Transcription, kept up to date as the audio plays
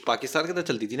पाकिस्तान के अंदर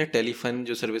चलती थी ना टेलीफोन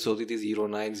जो सर्विस होती थी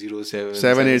 0907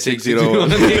 7860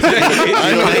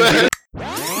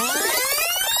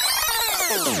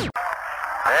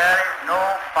 There is no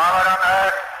power on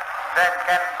earth that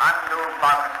can undo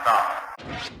Pakistan.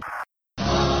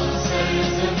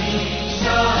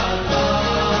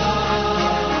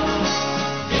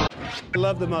 I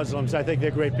love the Muslims. I think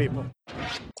they're great people.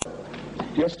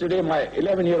 Yesterday, my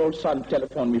 11-year-old son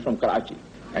telephoned me from Karachi,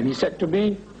 and he said to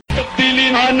me,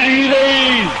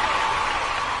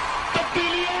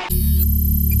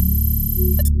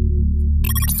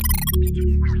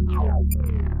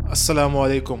 Assalamu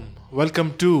alaikum.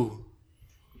 Welcome to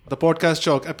the podcast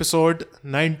Chalk, episode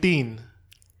 19.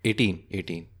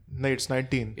 18. No, it's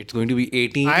 19. It's going to be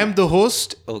 18. I am the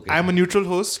host. Okay. I am a neutral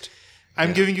host.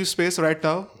 I'm giving you space right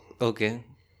now. Okay.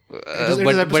 It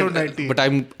is episode 19. But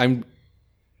I'm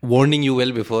warning you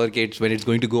well before that when it's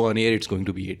going to go on air, it's going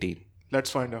to be 18. Let's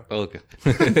find out. Okay.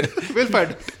 We'll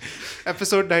find out.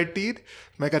 Episode 19.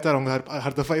 मैं कहता रहूँगा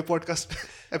हर दफ़ा ये podcast.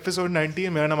 Episode 19.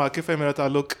 मेरा नाम आकिफ है. मेरा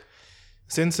ताल्लुक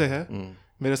सिंध से है.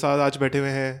 मेरे साथ आज बैठे हुए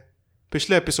हैं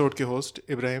पिछले एपिसोड के होस्ट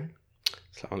इब्राहिम.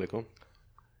 अस्सलाम वालेकुम.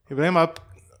 इब्राहिम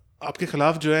आपके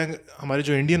खिलाफ जो है हमारे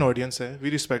जो इंडियन ऑडियंस है, we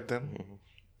respect them.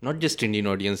 Not just Indian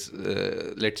audience,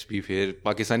 let's be fair,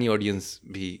 Pakistani audience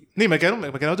भी. नहीं, मैं कह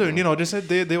रहा हूँ जो इंडियन ऑडियंस है,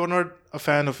 they were not a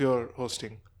fan of your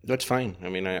hosting. That's fine. I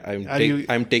mean,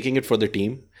 I'm taking it for the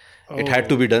team. It had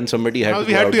to be done. Somebody had to.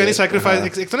 We had to any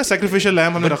sacrifice. एक ना sacrificial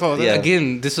lamb हमने रखा होता है. Again,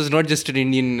 this was not just an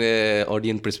Indian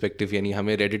audience perspective. यानी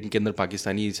हमें Reddit के अंदर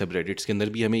पाकिस्तानी subreddits के अंदर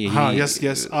भी हमें यही. हाँ,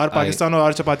 yes. आर पाकिस्तान और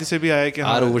आर चपाती से भी आया है कि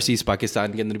आर overseas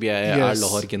पाकिस्तान के अंदर भी आया है, आर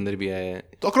लाहौर के अंदर भी आया है.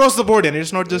 तो across the board यानी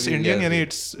it's not just Indian यानी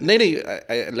it's. नहीं.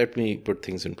 Let me put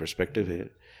things in perspective here.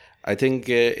 I think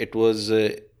it was a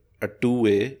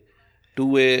two-way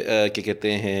क्या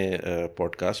कहते हैं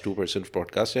podcast, 2%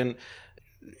 podcast, and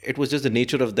it was just the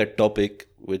nature of that topic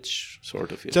which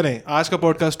sort of. चलें, आज का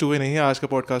podcast 2-way नहीं है, आज का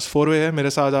podcast 4-way है. मेरे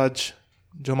साथ आज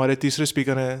जो हमारे तीसरे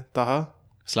स्पीकर हैं ताहा.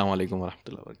 अस्सलाम वालेकुम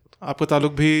वरहमतुल्लाहि वबरकातुहू. आपका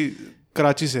ताल्लुक भी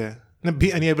कराची से है.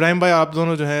 नहीं, इब्राहिम भाई आप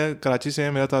दोनों जो हैं कराची से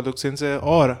हैं, मेरा ताल्लुक सिंध से है.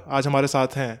 और आज हमारे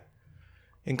साथ हैं,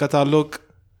 इनका ताल्लुक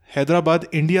हैदराबाद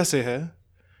इंडिया से है.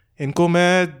 इनको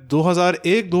मैं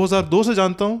 2001-2002 से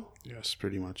जानता हूँ. Yes,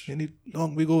 pretty much. यानी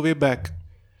long we go way back.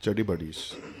 Chuddy buddies.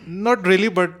 Not really,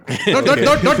 but not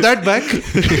that back.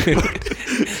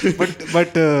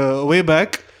 but way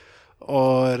back.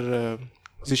 और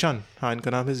ज़ीशान, हाँ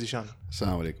इनका नाम है ज़ीशान.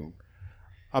 अस्सलाम वालेकुम.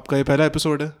 आपका ये पहला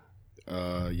एपिसोड है.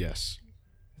 Yes.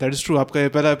 That is true. आपका ये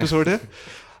पहला एपिसोड है.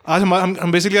 आज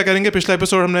हम बेसिकली क्या करेंगे, पिछला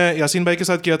एपिसोड हमने यासीन भाई के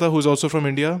साथ किया था, who is also from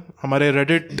India. हमारे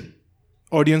Reddit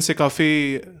ऑडियंस से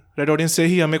Reddit ऑडियंस से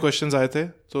ही हमें क्वेश्चंस आए थे,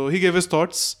 तो he gave his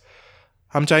thoughts.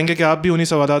 हम चाहेंगे कि आप भी उन्हीं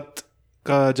सवालात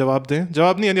का जवाब दें.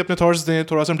 जवाब नहीं यानी अपने थॉट्स दें,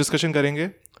 थोड़ा सा हम डिस्कशन करेंगे.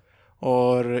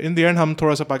 और इन द एंड हम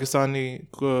थोड़ा सा पाकिस्तानी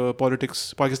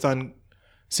पॉलिटिक्स, पाकिस्तान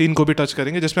सीन को भी टच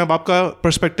करेंगे, जिसमें अब आपका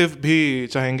पर्सपेक्टिव भी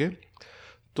चाहेंगे.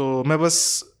 तो मैं बस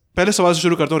पहले सवाल से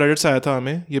शुरू करता हूँ. रेडिट से आया था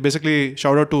हमें. ये basically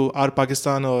shout out to R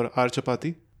Pakistan और R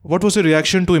chapati. What was your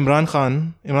reaction to Imran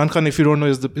Khan, if you don't know,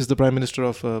 is the prime minister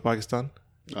of Pakistan.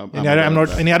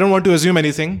 I don't want to assume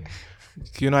anything.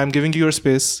 I'm giving you your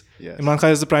space. Yes. Imran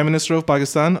Khan is the Prime Minister of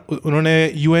Pakistan. उन्होंने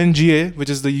UNGA, which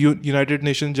is the United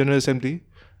Nations General Assembly,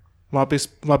 वहाँ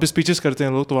पे speeches करते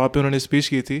हैं लोग, तो वहाँ पे उन्होंने स्पीच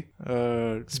की थी.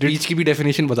 स्पीच की भी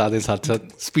डेफिनेशन बता दें साथ साथ.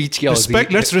 स्पीच क्या होती है?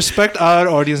 Let's respect our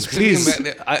audience, please.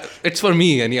 It's for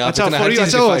me. यानी आप इतना हर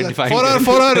चीज़ define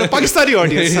for our Pakistani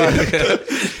audience.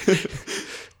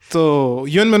 तो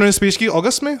यूएन में उन्होंने स्पीच की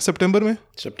अगस्त में, सितंबर में.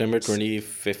 September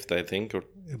 25th, I think, or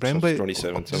Ibrahim bhai,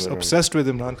 27th. Just obsessed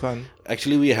with Imran Khan.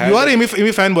 Actually, we have. You are an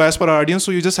Imi fanboy as per our audience,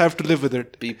 so you just have to live with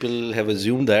it. People have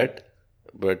assumed that,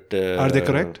 but are they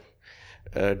correct?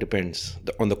 Depends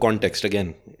on the context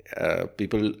again.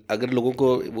 People, अगर लोगों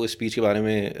को वो speech के बारे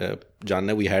में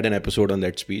जानना, we had an episode on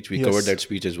that speech. We covered that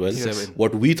speech as well. Yes.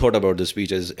 What we thought about the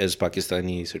speech as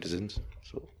Pakistani citizens.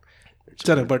 So.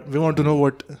 चलो, but we want to know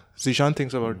what Zishan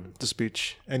thinks about the speech.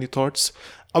 Any thoughts?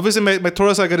 Obviously मैं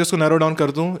थोड़ा सा अगर इसको narrow down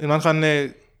कर दूँ, इमरान खान ने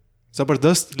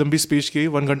ज़बरदस्त लंबी स्पीच की,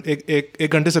 एक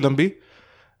घंटे से लंबी.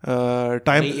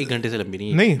 टाइम नहीं, 1 घंटे से लंबी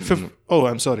नहीं. Oh,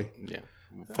 I'm sorry.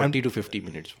 40 to 50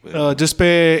 minutes. जिस पे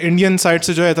इंडियन साइड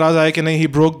से जो है एतराज़ आया कि नहीं, he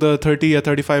broke the 30 या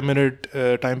 35 minute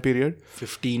time period.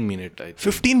 15 minute, I think.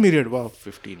 15 minute, wow.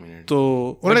 15 minutes. तो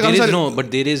उन्होंने कहा sir.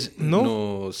 But there is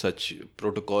no such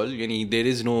protocol. यानी there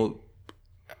is no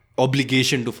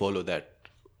obligation to follow that.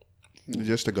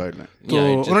 Just a guideline. तो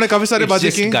उन्होंने काफी सारे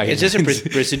बातें की. It's just a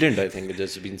precedent, I think. It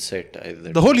has been set.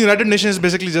 The whole United Nations is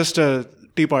basically just a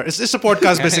tea party. It's a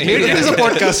podcast basically. It is a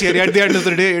podcast here. At the end of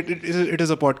the day, it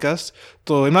is a podcast.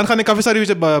 तो इमरान खान ने काफ़ी सारी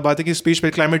बातें की speech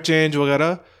पे, climate change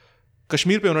वगैरह.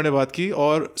 कश्मीर पे उन्होंने बात की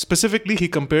और specifically he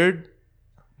compared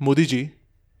Modi ji.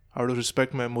 Out of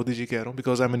respect मैं मोदी जी कह रहा हूँ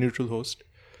because I am a neutral host.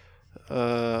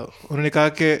 उन्होंने कहा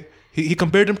कि he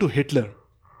compared him to Hitler.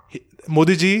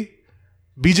 Modi ji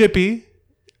BJP,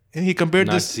 he compared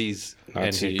Nazis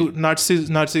to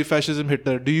Nazi fascism,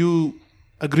 Hitler. Do you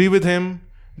agree with him?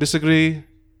 Disagree?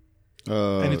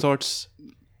 Any thoughts?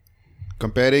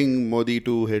 Comparing Modi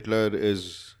to Hitler is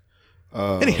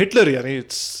Hitler, yani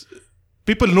it's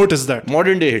people notice that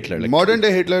modern day Hitler, like modern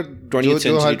day Hitler. 20th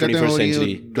century, 21st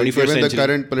century, 21st given the century.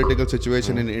 current political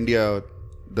situation in India,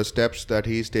 the steps that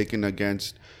he's taken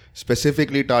against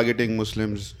specifically targeting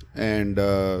Muslims and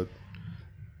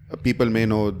people may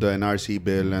know the NRC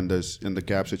bill and the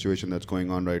cap situation that's going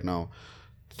on right now.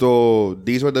 So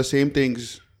these were the same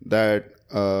things that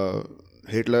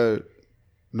Hitler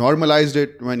normalized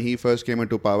it when he first came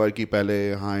into power. Ki pehle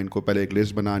inko pehle ek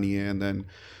list banani hai, and then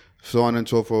so on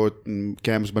and so forth,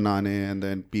 camps banane, and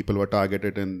then people were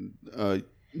targeted, and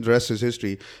the rest is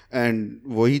history. And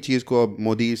wahi cheez ko ab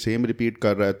Modi same repeat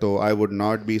kar raha hai. So I would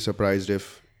not be surprised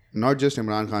if not just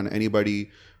Imran Khan, anybody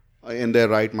in their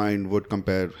right mind would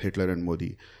compare Hitler and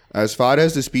Modi. As far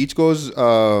as the speech goes,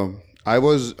 I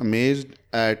was amazed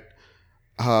at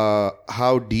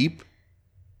how deep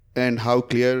and how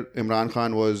clear Imran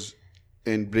Khan was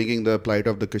in bringing the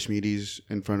plight of the Kashmiris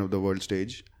in front of the world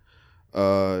stage.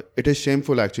 It is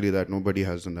shameful actually that nobody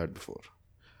has done that before.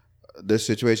 This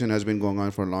situation has been going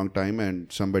on for a long time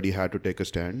and somebody had to take a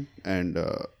stand, and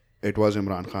it was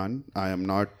Imran Khan. I am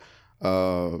not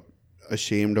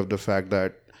ashamed of the fact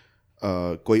that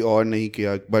koi aur nahi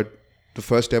kiya, but the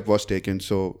first step was taken.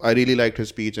 So I really liked his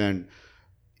speech, and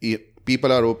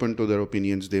people are open to their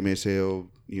opinions. They may say, oh,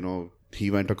 you know, he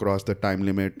went across the time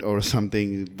limit or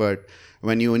something, but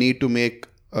when you need to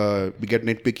get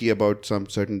nitpicky about some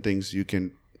certain things, you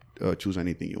can choose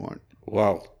anything you want.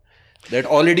 Wow. That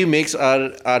already makes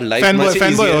our life fanboy, much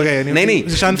fanboy easier. हो गया, यानी नहीं,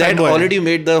 Zishan that fanboy. already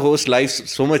made the host life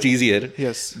so much easier.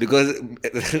 Yes. Because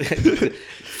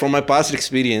from my past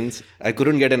experience, I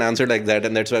couldn't get an answer like that,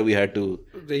 and that's why we had to.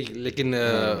 लेकिन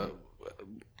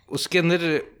उसके अंदर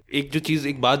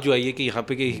एक बात जो आई है कि यहाँ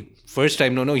पे कि first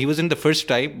time, no, he wasn't the first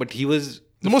time, but he was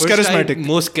the most charismatic.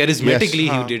 Most charismatically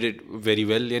Yes. he did it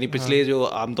very well. यानी पिछले जो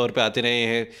आमतौर पे आते रहे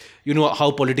हैं, you know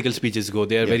how political speeches go.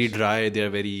 They are very dry. They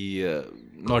are very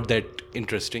not that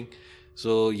interesting.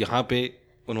 So यहाँ पे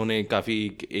उन्होंने काफ़ी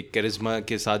एक charisma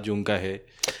के साथ जो उनका है,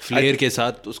 flair के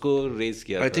साथ उसको raise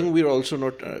किया. I think we're also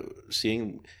not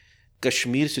seeing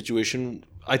Kashmir situation.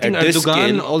 I think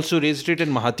Erdogan also raised it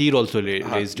and Mahathir also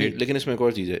raised it. लेकिन इसमें एक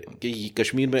और चीज़ है कि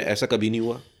कश्मीर में ऐसा कभी नहीं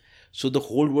हुआ. So the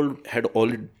whole world had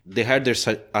their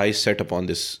eyes set upon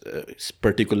this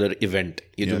particular event.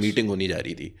 ये जो meeting होनी जा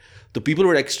रही थी. तो people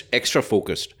were extra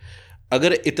focused.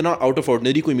 अगर इतना आउट ऑफ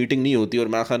ऑर्डिनरी कोई मीटिंग नहीं होती और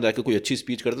इमरान खान जाकर कोई अच्छी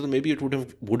स्पीच करता तो maybe it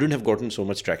wouldn't have gotten so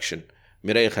much traction.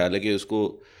 मेरा ये ख्याल है कि उसको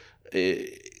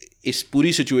इस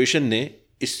पूरी सिचुएशन ने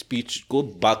इस स्पीच को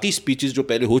बाकी स्पीचेस जो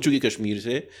पहले हो चुकी कश्मीर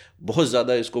से बहुत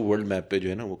ज़्यादा इसको वर्ल्ड मैप पे जो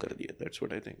है ना वो कर दिया. That's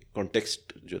what I think.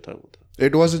 Context जो था वो था.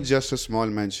 It wasn't just a small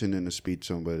mention in a speech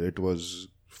somewhere. It was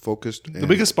focused. The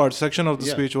biggest section of the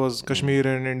speech was Kashmir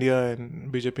and India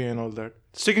and BJP and all that.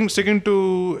 Sticking to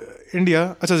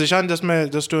India. अच्छा Zishan,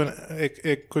 just to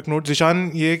एक quick note.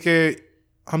 Zishan, ये कि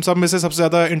हम सब में से सबसे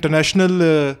ज़्यादा international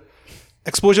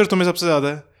exposure तुम्हें सबसे ज़्यादा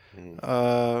है.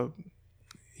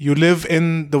 You live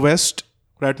in the West.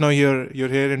 Right now you're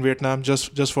here in Vietnam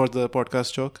just for the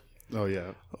podcast joke. Oh yeah.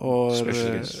 Or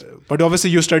but obviously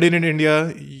you studied in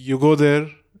India, you go there,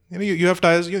 you have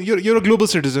ties, you're a global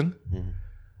citizen.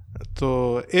 तो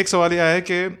एक सवाल ये आया है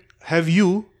कि have you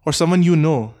or someone you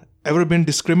know ever been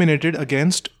discriminated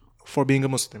against for being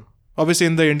a Muslim? Obviously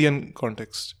in the Indian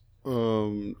context.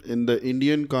 In the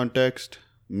Indian context,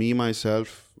 me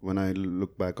myself, when I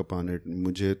look back upon it,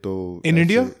 मुझे तो in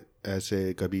India ऐसे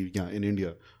कभी in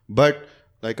India, but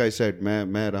like I said,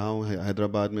 मैं रहा हूँ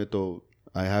हैदराबाद में तो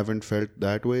I haven't felt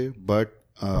that way, but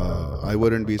I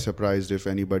wouldn't be surprised if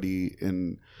anybody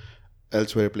in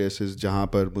elsewhere places जहाँ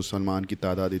पर मुसलमान की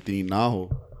तादाद इतनी ना हो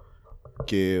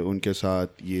कि उनके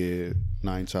साथ ये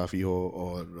नाइंसाफ़ी हो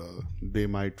और they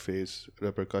might face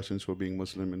repercussions for being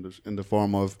Muslim in the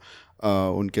form of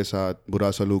उनके साथ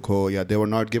बुरा सलूक हो या they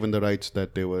were not given the rights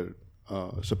that they were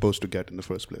supposed to get in the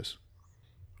first place.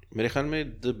 मेरे ख्याल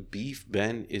में the beef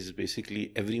ban is basically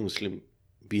every Muslim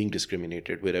being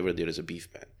discriminated wherever there is a beef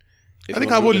ban. I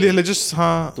think हाँ वो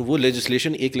हाँ तो वो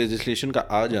एक legislation का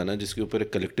आ जाना जिसके ऊपर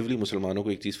collectively मुसलमानों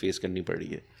को एक चीज़ face करनी पड़ी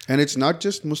है. And it's not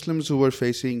just Muslims who were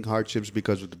facing hardships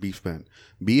because of the beef ban.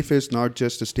 Beef is not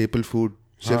just a staple food.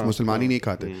 सिर्फ मुसलमान ही नहीं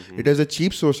खाते. It is a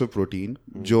cheap source of protein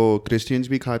जो Christians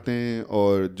भी खाते हैं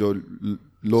और जो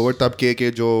लोअर तबके के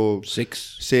जो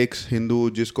Sikhs हिंदू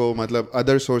जिसको मतलब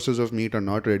other sources of meat are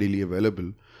not readily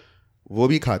available वो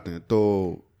भी खाते हैं. तो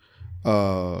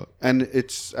and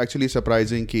it's actually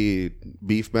surprising कि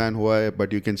beef ban हुआ है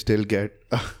but you can still get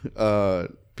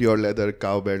pure leather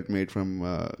cow belt made from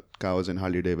cows in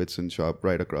Harley Davidson shop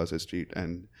right across the street.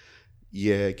 And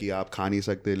ये है कि आप खा नहीं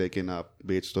सकते लेकिन आप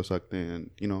बेच तो सकते हैं.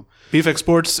 You know, beef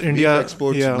exports India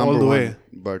all the way.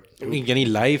 But यानी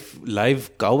live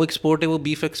cow export है वो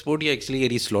beef export या actually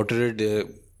यानी slaughtered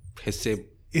हिस्से.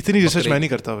 इतनी रिसर्च मैं नहीं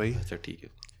करता भाई. अच्छा ठीक है.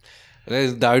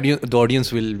 The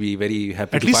audience will be very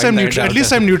happy. At least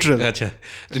I'm neutral. अच्छा.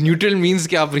 The neutral means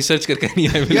कि आप research करके नहीं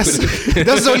आए. Yes,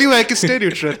 that's the only way I can stay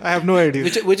neutral. I have no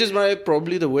idea. Which is why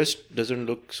probably the West doesn't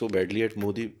look so badly at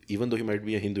Modi, even though he might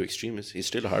be a Hindu extremist.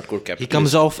 He's still a hardcore capitalist. He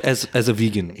comes off as a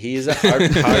vegan. He is a hard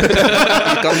he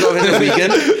comes off as a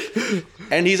vegan,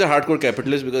 and he's a hardcore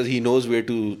capitalist because he knows where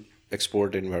to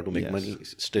export and how to make money.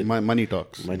 Still, money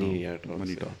talks. Money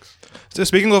talks. So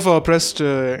speaking of oppressed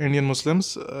Indian Muslims,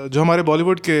 जो हमारे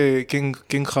बॉलीवुड के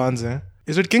king Khans हैं,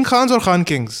 is it king Khans और Khan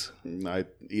Kings?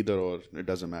 Either or, it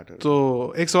doesn't matter. तो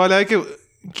एक सवाल है कि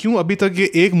क्यों अभी तक ये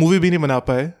एक मूवी भी नहीं बना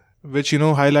पाए which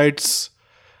highlights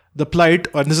the plight,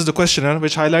 or this is the question,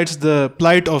 which highlights the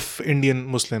plight of Indian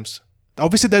Muslims.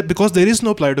 Obviously that because there is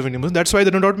no plight of Indian Muslims, that's why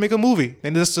they do not make a movie,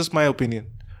 and that's just my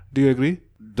opinion. Do you agree?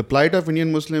 The plight of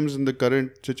Indian Muslims in the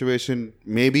current situation,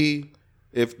 maybe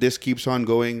if this keeps on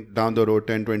going down the road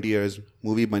 10-20 years,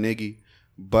 movie banegi.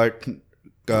 But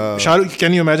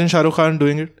can you imagine Shah Rukh Khan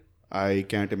doing it? I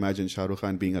can't imagine Shah Rukh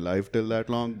Khan being alive till that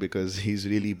long because he's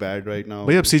really bad right now.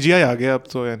 भाई अब CGI आ गया अब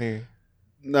तो यानी.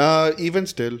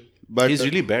 Even still. But he's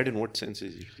really bad. In what sense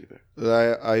is he really bad?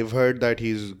 I've heard that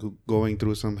he's going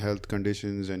through some health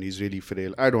conditions and he's really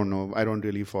frail. I don't know. I don't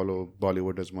really follow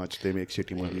Bollywood as much. They make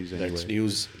shitty movies anyway. That's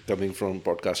news coming from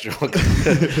Podcast Rock.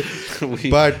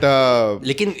 But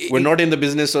लेकिन we're not in the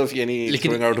business of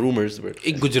throwing out rumors. But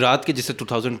एक गुजरात के जैसे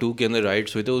 2002 के अंदर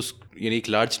rights हुए थे, उस एक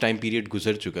लार्ज टाइम पीरियड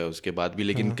गुजर चुका है उसके बाद भी,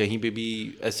 लेकिन कहीं पे भी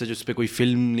ऐसे जो उस पे कोई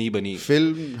फिल्म नहीं बनी.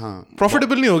 फिल्म हाँ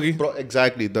प्रॉफिटेबल नहीं होगी.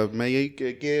 Exactly. मैं यही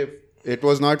कि it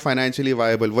was not financially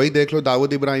viable. वही देख लो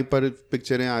दाऊद इब्राहिम पर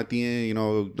पिक्चरें आती हैं,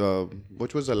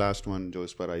 which was the last one जो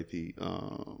इस पर आई थी,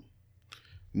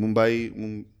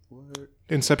 Mumbai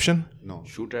Inception? No.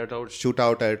 Shoot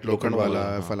out at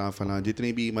Lokhandwala फलां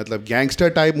जितनी भी मतलब गैंगस्टर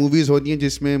टाइप मूवीज होती हैं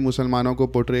जिसमें मुसलमानों को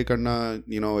पोर्ट्रे करना,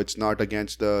 it's not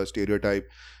against the stereotype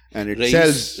and it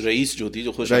sells. Rice जो थी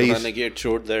जो खुशहाल खान ने की, it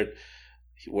showed that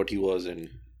what he was. And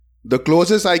the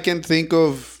closest I can think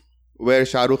of where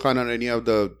Shah Rukh Khan or any of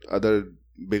the other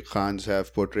big Khans have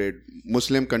portrayed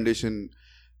Muslim condition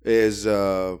is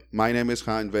My Name is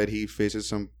Khan, where he faces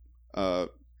some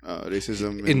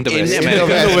racism in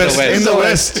the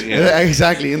West. Yeah.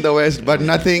 Exactly, in the West, but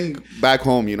nothing back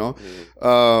home,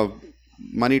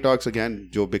 Money talks again,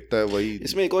 जो बिकता है वही.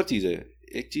 इसमें एक और चीज़ है.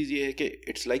 एक चीज़ ये है कि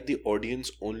it's like the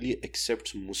audience only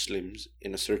accepts Muslims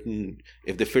in a certain,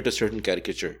 if they fit a certain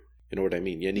caricature. You know what I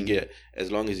mean? यानी कि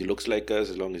as long as he looks like us,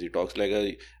 as long as he talks like us,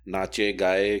 नाचे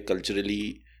गाए culturally,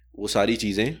 वो सारी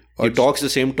चीज़ें, he talks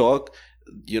the same talk,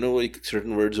 एक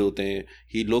certain words होते हैं,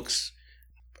 he looks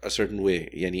a certain way,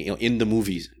 यानी in the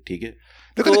movies, ठीक है?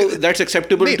 So that's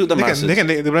acceptable to the masses.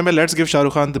 लेकिन let's give Shah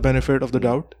Rukh Khan the benefit of the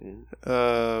doubt.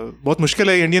 बहुत मुश्किल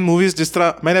है इंडियन मूवीज, जिस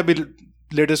तरह मैंने अभी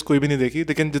लेटेस्ट कोई भी नहीं देखी,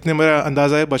 लेकिन जितने मेरा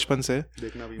अंदाजा है बचपन से,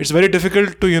 it's very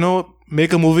difficult to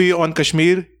make a movie on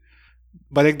Kashmir,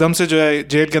 पर एकदम से जो है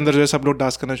जेल के अंदर जो है सब लोग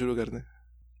डांस करना शुरू कर दें.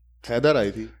 हैदर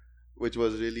आई थी, which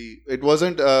was really, it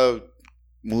wasn't a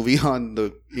movie on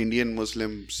the Indian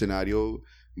Muslim scenario,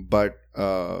 but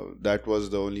that was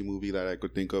the only movie that I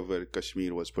could think of where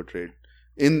Kashmir was portrayed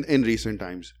in recent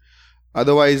times.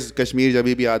 Otherwise Kashmir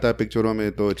जब भी आता है पिक्चरों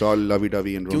में तो it's all lovey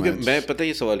dovey and romance. क्योंकि मैं पता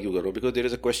ये सवाल क्यों कर रहा हूँ, because there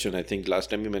is a question, I think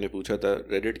last time भी मैंने पूछा था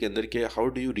Reddit के अंदर कि how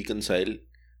do you reconcile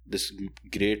this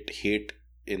great hate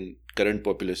in current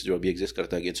populace जो अभी exist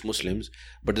करता है against Muslims,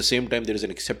 but at the same time there is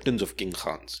an acceptance of King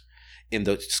Khans in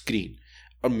the screen.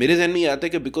 और मेरे ज़हन में ये आता है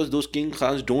कि because those King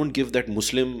Khans don't give that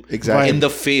Muslim in the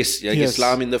face, like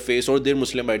Islam in the face, or their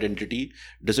Muslim identity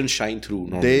doesn't shine through.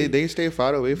 They stay far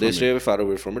away from it. They stay far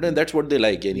away from it, and that's what they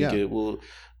like. यानी कि वो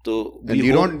तो and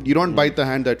you don't bite the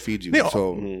hand that feeds you. So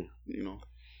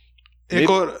एक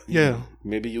और yeah.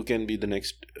 Maybe you can be the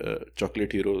next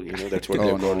chocolate hero. You know, that's what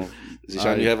they're no. called.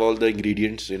 Zishan, you have all the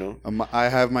ingredients. You know. I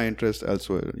have my interest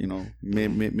elsewhere. You know,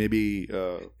 maybe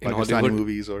Pakistani Hollywood.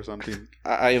 movies or something.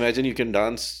 I imagine you can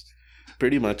dance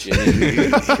pretty much.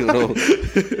 You know.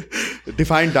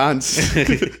 Define dance.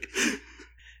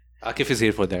 Akif is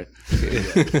here for that.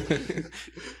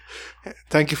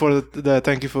 Thank you for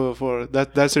thank you for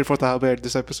that. That's it for Tahabe at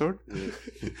this episode.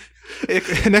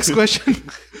 Next question.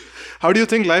 How do you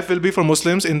think life will be for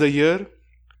Muslims in the year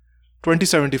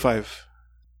 2075?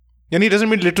 Yani, it doesn't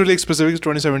mean literally specific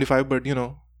 2075, but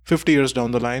 50 years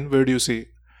down the line, where do you see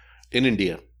In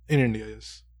India. in India?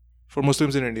 Yes, for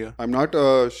Muslims in India. I'm not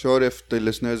sure if the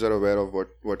listeners are aware of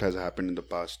what has happened in the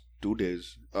past 2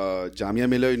 days. Jamia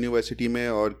Millia university में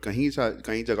और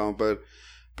कहीं जगहों पर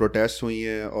protest हुई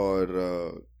हैं और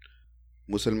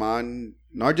मुसलमान,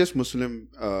 not just Muslim,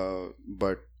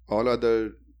 but all other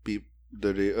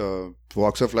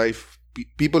walks of life,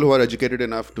 people who are educated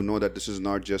enough to know that this is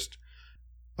not just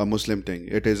a Muslim thing.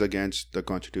 It is against the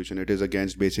constitution. It is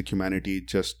against basic humanity,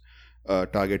 just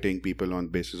targeting people on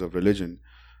basis of religion.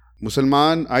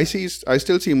 Musliman, I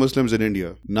still see Muslims in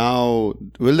India. Now,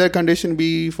 will their condition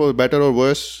be for better or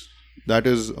worse? That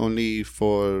is only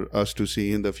for us to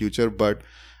see in the future, but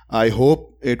I hope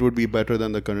it would be better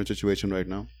than the current situation right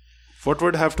now. What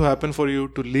would have to happen for you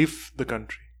to leave the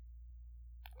country?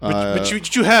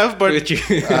 Which you have, but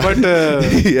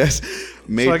Yes.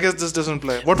 So I guess this doesn't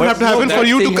play. What would have to happen for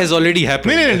you thing has already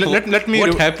happened. No, let me.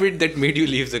 What happened that made you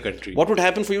leave the country? What would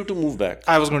happen for you to move back?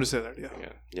 I was going to say that.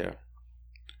 Yeah. Yeah.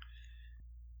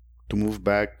 To move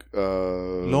back.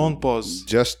 Long pause.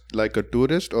 Just like a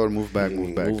tourist, or move back.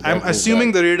 I'm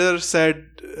assuming the reader said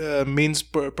means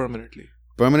permanently.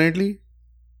 Permanently?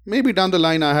 Maybe down the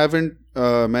line. I haven't.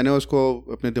 मैंने उसको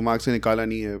अपने दिमाग से निकाला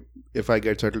नहीं है. If I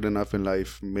get settled enough in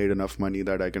life, made enough money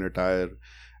that I can retire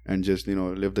and just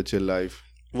live the chill life.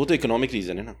 वो तो economic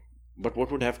reason है ना. But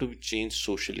what would have to change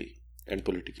socially and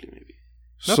politically maybe?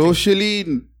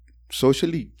 Nothing.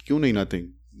 Socially क्यों नहीं nothing?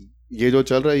 ये जो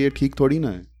चल रहा है ये ठीक थोड़ी ना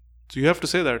है. So you have to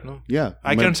say that, no? Yeah.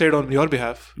 I can't say it on your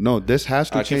behalf. No, this has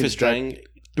to Akif change. is trying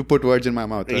to put words in my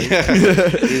mouth, right?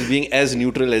 He's being as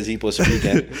neutral as he possibly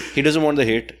can. He doesn't want the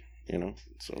hate,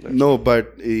 So that's no,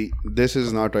 but this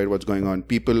is not right. What's going on?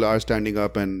 People are standing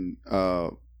up, and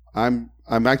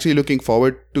I'm actually looking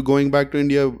forward to going back to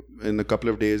India in a couple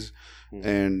of days,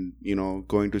 and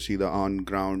going to see the on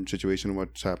ground situation,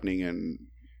 what's happening, and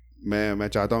मैं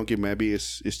चाहता हूँ कि मैं भी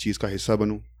इस चीज का हिस्सा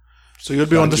बनूं. So you'll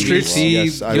be on the You'll streets. see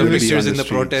Yes, I your will be pictures on in the the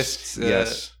streets. protests.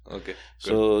 Yes. Okay.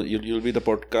 So you'll be the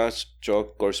podcast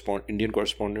chalk Indian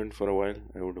correspondent for a while,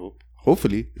 I would hope.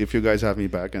 Hopefully, if you guys have me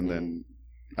back, and then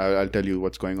I'll tell you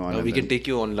what's going on. We and can then, take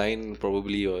you online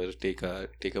probably, or take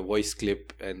a voice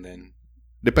clip, and then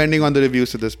depending on the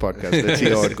reviews to this podcast, let's see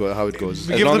how it goes.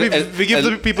 We give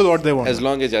the people what they want. As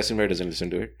long as Yasin bhai doesn't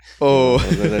listen to it. Oh.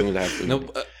 Then we'll have to. No,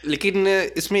 लेकिन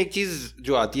इसमें एक चीज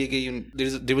जो आती है कि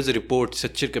there was a report,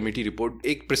 Sachar committee report.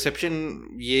 एक perception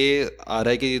ये आ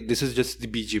रहा है कि this is just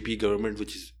the BJP government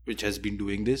which has been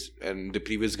doing this, and the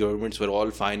previous governments were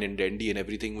all fine and dandy and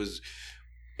everything was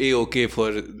okay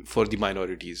for the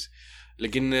minorities.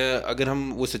 लेकिन अगर हम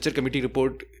वो Sachar committee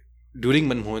report during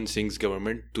Manmohan Singh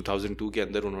government 2002 के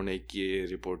अंदर उन्होंने एक ये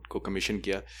report को कमीशन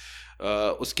किया.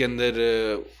 उसके अंदर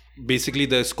basically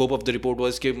the scope of the report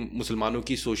was कि मुसलमानों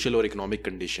की सोशल और इकोनॉमिक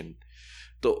कंडीशन.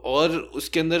 तो और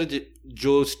उसके अंदर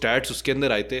जो स्टैट्स उसके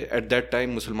अंदर आए थे एट दैट टाइम,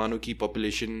 मुसलमानों की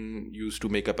population use to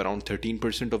make up around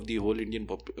 13% of the whole Indian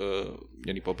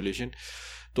यानी पॉपुलेशन.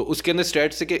 तो उसके अंदर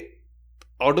स्टैट्स है कि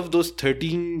out of those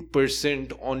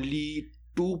 13% only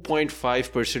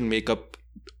 2.5% makeup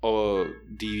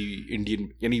the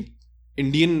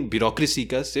Indian bureaucracy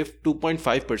का सिर्फ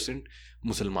 2.5%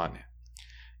 मुसलमान है.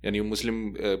 यानी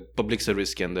मुस्लिम पब्लिक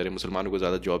सर्विस के अंदर है, मुसलमानों को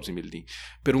ज़्यादा जॉब्स नहीं मिलती.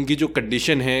 फिर उनकी जो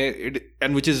कंडीशन है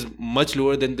and which is much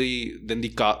lower than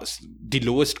the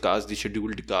lowest cast, the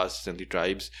scheduled caste and the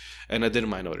tribes and other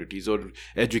minorities. और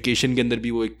एजुकेशन के अंदर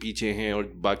भी वो एक पीछे हैं,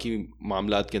 और बाकी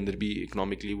मामलात के अंदर भी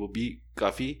इकनॉमिकली वो भी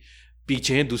काफ़ी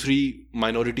पीछे हैं दूसरी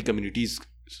माइनॉरिटी कम्युनिटीज़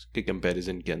के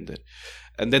कंपैरिजन के अंदर.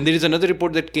 And then there is another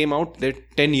report that came out that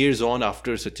 10 years on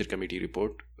after Sachar committee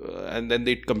report, and then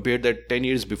they compared that 10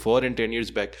 years before and 10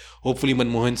 years back. Hopefully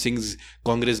Manmohan Singh's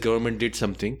Congress government did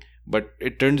something, but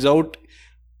it turns out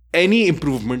any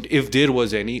improvement, if there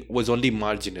was any, was only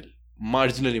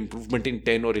marginal improvement in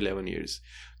 10 or 11 years.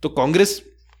 So Congress,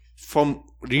 from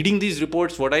reading these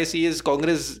reports, what I see is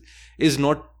Congress is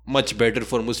not much better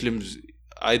for Muslims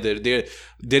either.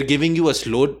 They're giving you a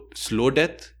slow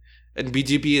death, and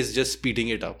BJP is just speeding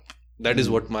it up. That is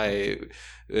what my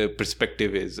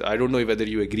perspective is. I don't know whether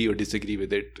you agree or disagree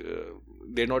with it.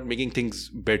 they're not making things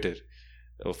better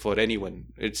for anyone.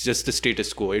 It's just the status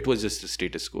quo. It was just the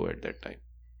status quo at that time.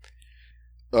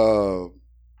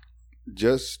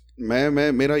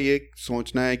 मैं मेरा ये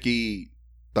सोचना है कि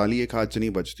ताली एक हाथ से नहीं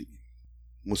बजती.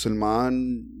 मुसलमान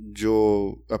जो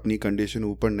अपनी कंडीशन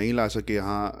ऊपर नहीं ला सके,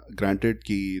 हाँ ग्रांटेड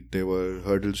कि there were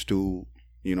hurdles to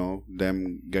you know them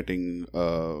getting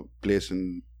place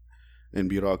in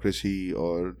bureaucracy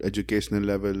और एजुकेशनल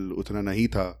लेवल उतना नहीं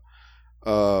था.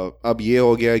 अब ये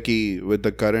हो गया कि विद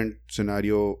द करंट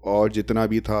सिनेरियो और जितना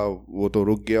भी था वो तो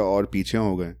रुक गया और पीछे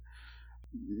हो गए.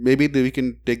 Maybe we can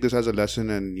take this as a lesson,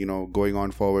 and you know, going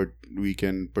on forward, we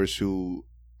can pursue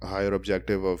a higher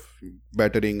objective of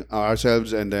bettering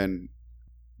ourselves and then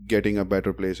getting a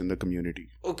better place in the community.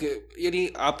 Okay, यानी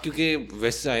आप क्योंकि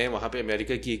waste से आए हैं, वहाँ पे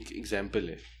America की एक एग्जांपल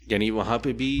है. यानी वहाँ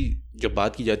पे भी जब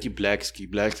बात की जाती है ब्लैक्स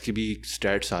की भी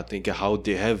स्टैट्स आते हैं कि how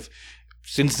they have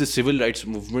since the civil rights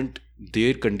movement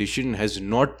their condition has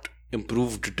not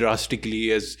improved drastically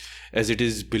as it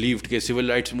is believed कि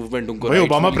civil rights movement उनको भाई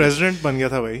ओबामा प्रेसिडेंट बन गया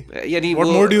था भाई. यानी what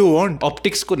more do you want?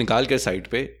 Optics को निकाल कर साइड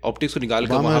पे, ऑप्टिक्स को निकाल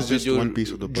कर वहाँ पे जो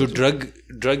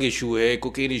ड्रग इशू है,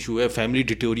 कोकेन इशू है, फैमिली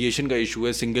डिटोरिएशन का इशू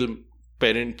है, सिंगल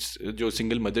पेरेंट्स जो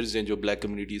सिंगल मदर्स हैं जो ब्लैक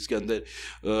कम्युनिटीज़ के अंदर,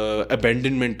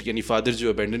 अबेंडनमेंट यानी फादर्स जो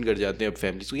अबेंडन कर जाते हैं अब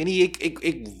फैमिलीज को, यानी एक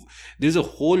there is a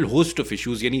whole host of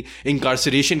issues. यानी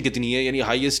इंकारसरेशन कितनी है, यानी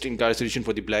highest incarceration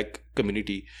for the black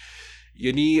community.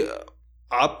 यानी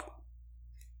आप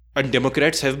and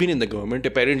Democrats have been in the government.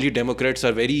 Apparently Democrats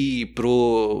are very pro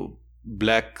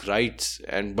black rights,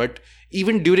 but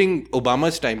even during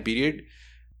Obama's time period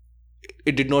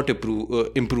it did not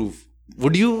improve.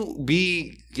 Would you be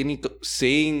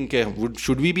saying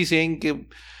should we be saying कि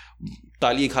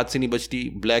ताली एक हाथ से नहीं बजती,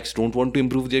 blacks don't want to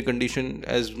improve their condition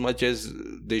as much as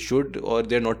they should, or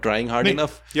they're not trying hard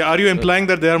enough? Yeah, are you implying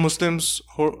that there are Muslims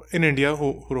in India who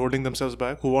are holding themselves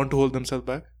back, who want to hold themselves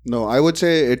back? No, I would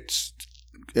say it's,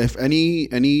 if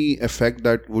any effect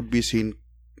that would be seen,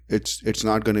 it's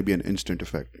not going to be an instant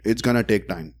effect. It's going to take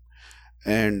time.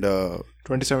 And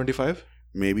 2075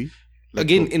 maybe.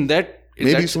 Again, in that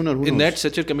sooner, who in knows? that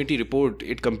Sachar committee report,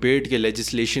 it compared के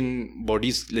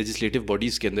legislative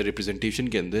bodies के अंदर representation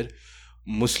के अंदर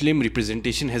Muslim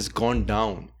representation has gone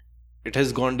down. It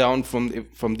has gone down from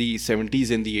the 70s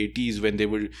and the 80s when they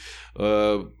were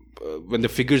when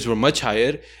the figures were much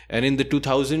higher, and in the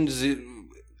 2000s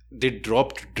they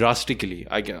dropped drastically.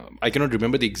 I cannot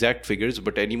remember the exact figures,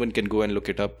 but anyone can go and look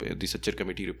it up, the Sachar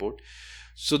committee report.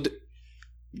 So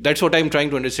that's what I'm trying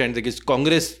to understand, because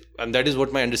Congress, and that is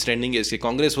what my understanding is,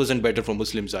 Congress wasn't better for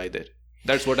Muslims either.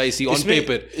 That's what I see on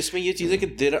paper. इसमें ये चीज़ है कि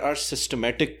there are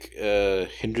systematic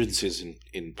hindrances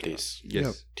in place.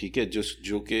 Yes. ठीक है,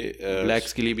 जो कि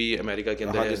blacks के लिए भी अमेरिका के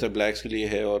अंदर है, जैसे blacks के लिए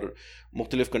है, और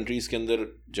मुख्तलिफ कंट्रीज़ के अंदर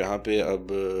जहाँ पे अब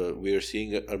we are seeing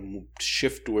a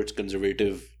shift towards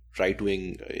conservative right wing,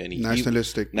 यानी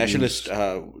nationalist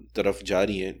तरफ जा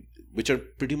रही हैं, which are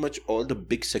pretty much all the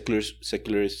big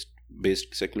secularism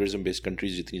based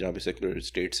countries जितनी जहाँ पे secular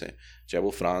states हैं, चाहे वो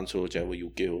फ्रांस हो, चाहे वो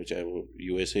यूके हो, चाहे वो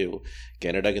यूएसए हो,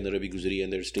 कनाडा के अंदर अभी गुजरी है,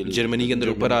 and still जर्मनी के अंदर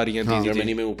ऊपर आ रही हैं,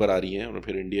 जर्मनी में ऊपर आ रही हैं, और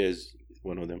फिर India is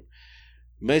one of them.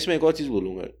 मैं इसमें एक और चीज़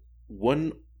बोलूँगा, one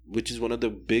which is one of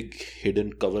the big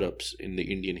hidden cover-ups in the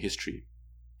Indian history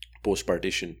post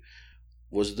partition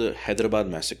was the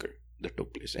Hyderabad massacre that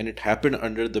took place, and it happened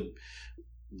under the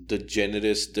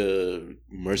generous, the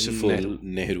merciful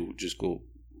Nehru, जिसको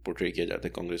portray किया जाता है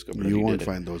कांग्रेस का. You won't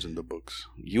find those in the books.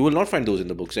 You will not find those in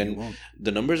the books, and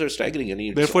the numbers are staggering.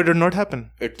 Therefore, it did not happen.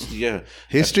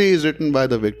 History is written by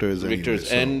the victors. Anyway,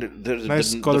 so. And the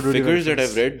figures that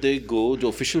I've read, they go, जो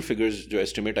official figures जो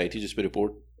estimate आई थी, जिस पे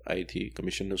report आई थी,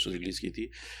 commission ने उसको release की थी,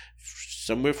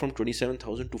 somewhere from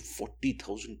 27,000 to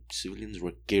 40,000 civilians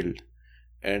were killed,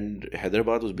 and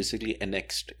Hyderabad was basically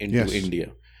annexed into India.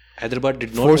 Hyderabad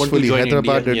did not want to join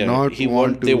Hyderabad India. Did not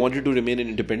want to. They wanted to remain an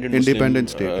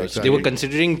independent state. Exactly. They were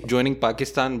considering joining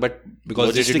Pakistan, but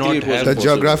because they did not have the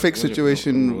geographic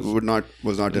situation was not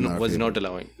in our was favor. not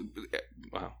allowing.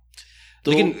 तो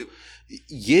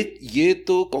ये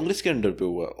तो कांग्रेस के under पे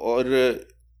हुआ, और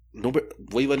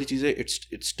वही वाली चीज़ है,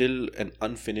 it's still an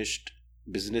unfinished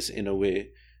business in a way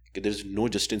कि there's no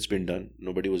justice been done,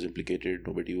 nobody was implicated,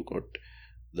 nobody who got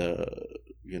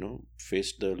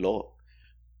faced the law.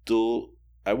 तो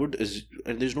I would,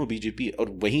 and there's no BJP, और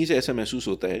वहीं से ऐसा महसूस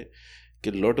होता है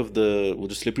कि lot of वो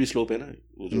जो slippery slope है ना,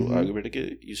 वो जो आगे बढ़े कि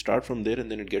you start from there and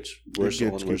then it gets worse on.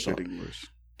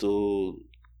 तो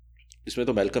इसमें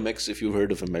तो Malcolm X, if you've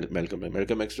heard of him,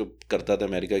 Malcolm X जो करता था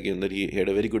अमेरिका के अंदर, he had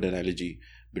a very good analogy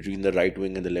between the right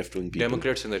wing and the left wing people.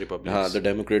 Democrats and the Republicans. हाँ, the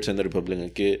Democrats and the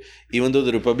Republicans. कि even though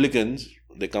the Republicans,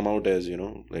 they come out as,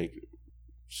 like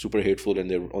super hateful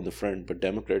and they're on the front, but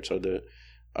Democrats are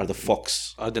the fox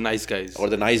Are the nice guys. or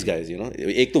the nice guys, you know.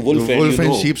 एक तो wolf The है, wolf you in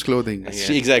know. sheep's clothing.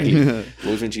 Exactly.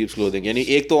 Wolf in sheep's clothing. यानी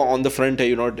एक तो on the front है,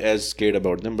 you're not as scared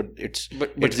about them, but it's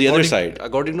the other side.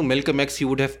 According to Malcolm X, he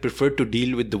would have preferred to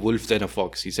deal with the wolf than a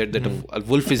fox. He said that a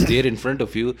wolf is there in front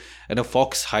of you and a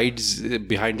fox hides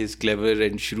behind his clever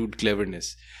and shrewd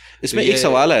cleverness. इसमें एक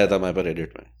सवाल आया था हमारे पर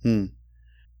Reddit में.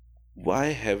 Why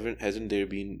hasn't there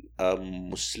been a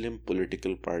Muslim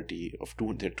political party of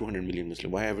 200 million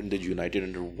Muslim? Why haven't they united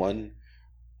under one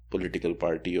political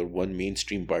party or one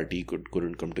mainstream party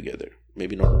couldn't come together?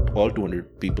 Maybe not all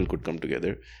 200 people could come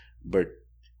together, but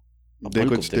They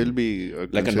could still be a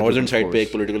like a northern side पे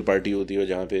एक political party होती है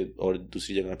जहाँ पे और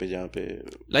दूसरी जगह पे जहाँ पे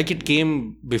like it came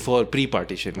before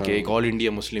pre-partition. Okay, All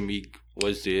India Muslim League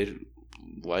was there.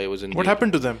 Why wasn't What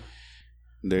happened to them?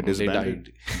 They disbanded.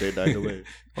 They died away.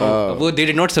 They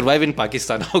did not survive in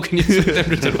Pakistan. How can you expect them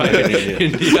to survive in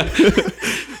India?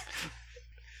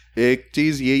 एक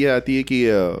चीज़ ये आती है कि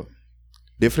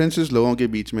differences लोगों के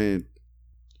बीच में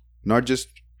not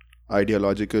just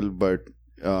ideological but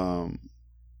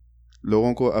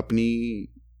लोगों को अपनी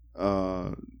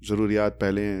ज़रूरियात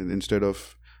पहले इंस्टेड ऑफ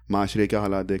माशरे के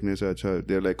हालात देखने से अच्छा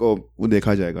देयर लाइक ओ वो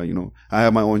देखा जाएगा you know I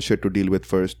have my own shit to deal with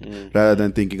first rather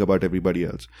than thinking about everybody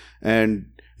else. And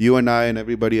you and I and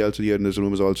everybody else here in this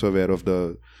room is also aware of the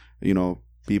you know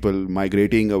people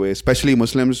migrating away, especially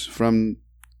Muslims from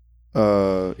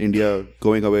India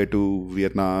going away to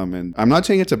Vietnam. And I'm not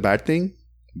saying it's a bad thing,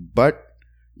 but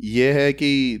ये है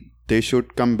कि they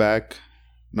should come back,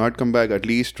 not come back,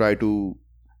 at least try to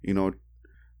you know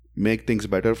make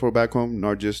things better for back home,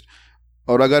 not just.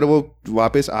 और अगर वो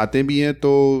वापस आते भी हैं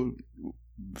तो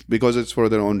because it's for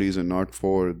their own reason, not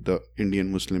for the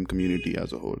Indian Muslim community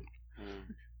as a whole.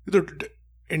 तो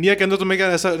India के अंदर तुम्हें क्या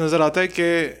ऐसा नज़र आता है कि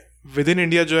विद इन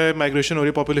इंडिया जो है माइग्रेशन हो रही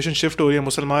है, पॉपुलेशन शिफ्ट हो रही है,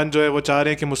 मुसलमान जो है वो चाह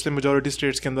रहे हैं कि मुस्लिम मेजॉरिटी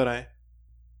स्टेट्स के अंदर आए?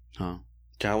 हाँ,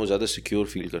 जहाँ वो ज़्यादा सिक्योर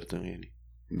फील करते हैं यानी.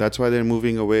 That's why they're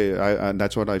moving away.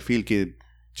 That's what I feel कि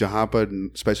जहाँ पर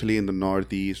especially in the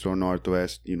north east or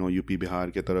northwest, you know, UP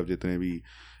Bihar के तरफ जितने भी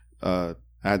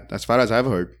as far as I've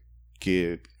heard कि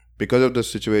because of the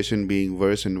situation being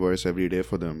worse and worse every day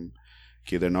for them,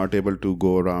 कि they're not able to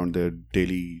go around their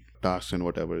daily tasks and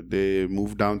whatever, they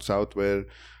move down south where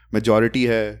majority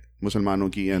है मुसलमानों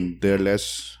की and they're less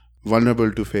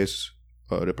vulnerable to face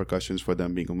repercussions for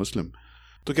them being a Muslim.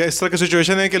 तो क्या इस तरह की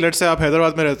situation है कि लेट से आप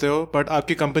हैदराबाद में रहते हो बट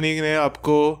आपकी कंपनी ने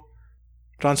आपको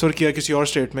ट्रांसफ़र किया किसी और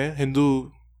स्टेट में, हिंदू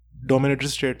डोमिनेटेड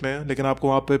स्टेट में, लेकिन आपको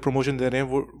वहाँ पे प्रमोशन दे रहे हैं,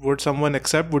 would someone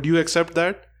accept, would you accept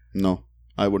that? No,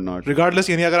 I would not. Regardless,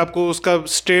 यानी अगर आपको उसका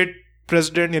स्टेट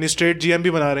प्रेसिडेंट यानी स्टेट जीएम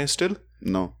भी बना रहे हैं still?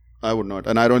 No, I would not.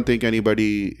 And I don't think anybody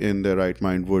in their right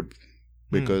mind would,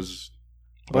 because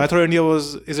But I thought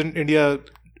isn't India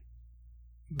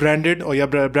branded or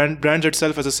brands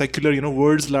itself as a secular, you know,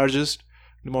 world's largest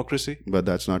democracy? but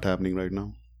that's not happening right now.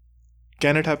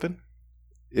 Can it happen?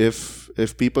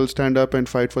 If people stand up and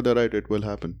fight for their right, it will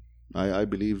happen. I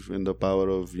believe in the power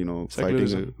of you know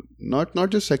Secularism. fighting,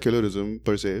 not just secularism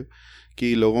per se,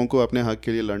 कि लोगों को अपने हक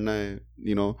के लिए लड़ना है,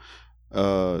 you know,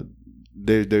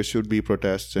 there should be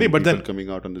protests and Nee, but people then coming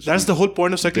out on the That's street. the whole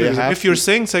point of secularism. have If you're to-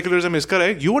 saying secularism is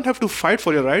correct, you won't have to fight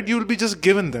for your right. You will be just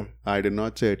given them. I did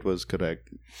not say it was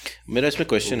correct. मेरा इसमें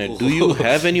question है, do you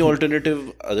have any alternative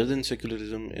other than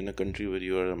secularism in a country where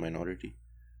you are a minority?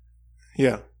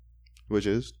 Yeah. Which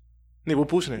is नहीं वो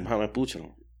पूछ रहे हैं. हाँ मैं पूछ रहा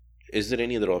हूँ, is there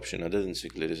any other option other than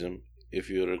secularism if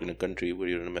you're in a country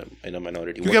where you're in a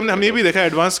minority? क्योंकि हमने ये भी देखा है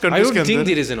एडवांस I कंट्रीज के don't think अंदर.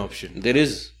 there is an option. There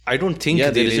is. I don't think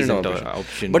Yeah, there is isn't an an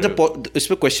option. But इस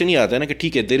पे question ही आता है ना कि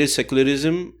ठीक है, there is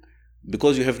secularism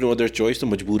because you have no other choice, तो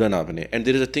मजबूरन आप बने. And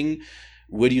there is a thing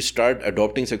where you start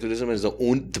adopting secularism as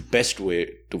the best way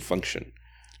to function.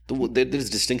 तो there is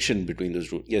distinction between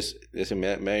those rules. Yes, जैसे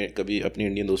मैं कभी अपने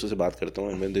Indian दोस्तों से बात करता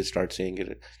हूँ and when they start saying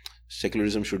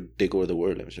secularism should take over the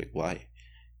world, I'm just like, why?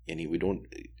 यानी we don't,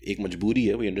 एक मजबूरी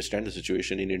है, we understand the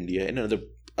situation in India and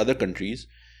other countries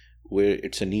where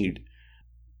it's a need,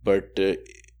 but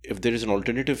if there is an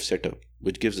alternative setup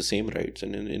which gives the same rights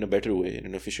and in a better way, in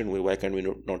an efficient way, why can't we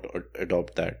not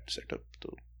adopt that setup?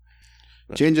 So,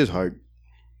 change is hard.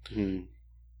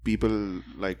 People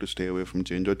like to stay away from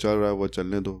change. जो चल रहा है वो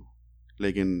चलने दो,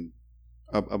 लेकिन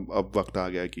अब वक्त आ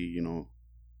गया कि you know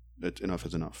that enough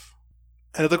is enough.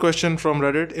 Another question from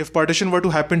Reddit: If partition were to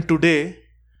happen today,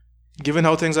 given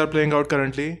how things are playing out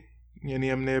currently, यानी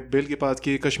हमने बिल की बात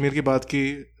की, कश्मीर की बात की,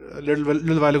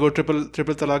 little while ago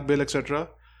triple तलाक bill, etc.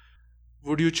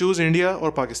 Would you choose India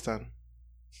or Pakistan?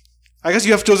 I guess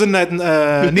you have chosen neither.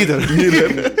 neither.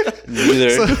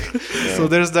 So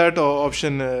there's that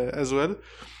option as well.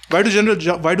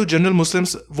 Why do general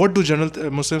Muslims? What do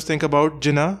general Muslims think about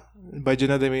Jinnah? By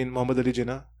Jinnah they mean Muhammad Ali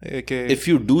Jinnah. If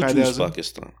you do Qaid choose Azam.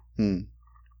 Pakistan,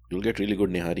 you'll get really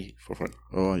good nihari for fun.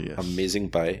 Oh yes. Amazing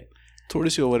pie. थोड़ी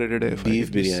सी overrated है. Beef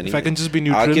biryani. If I can just be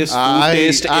neutral. Akif's food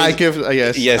taste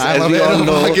is... Yes, as we all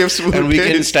know, and we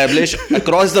can establish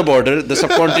across the border, the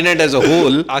subcontinent as a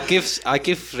whole.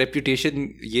 Akif reputation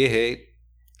ये है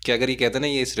कि अगर ये कहते हैं ना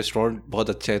ये इस रेस्टोरेंट बहुत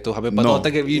अच्छा है तो हमें पता होता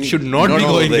है कि we should not be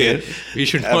going there. We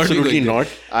should not be Absolutely going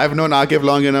not. I've known Akif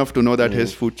long enough to know that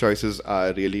his food choices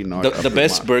are really not The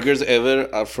best burgers ever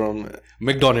are from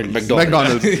McDonald's.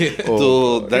 McDonald's. So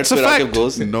that's It's a where fact. Akif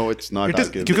goes. No, it's not It is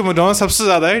Akif. क्योंकि McDonald's सबसे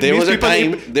ज़्यादा है. There was a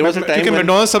time क्योंकि when...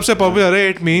 McDonald's सबसे popular है.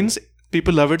 It means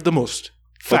people love it the most.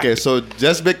 Fact. Okay, so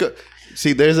just because...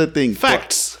 See, there's a thing.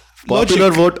 Facts. Popular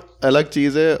Logic. vote अलग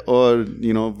चीज है और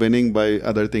winning by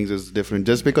other things is different.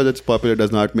 Just because it's popular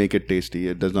does not make it tasty.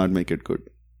 It does not make it good.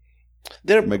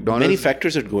 There are McDonald's- many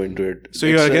factors that go into it.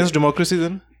 So you're against democracy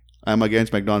then? I'm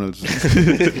against McDonald's.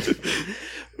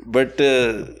 But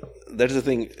that's the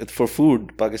thing. For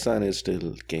food, Pakistan is still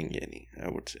king, yani. I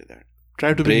would say that.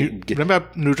 Try to be... Break- remember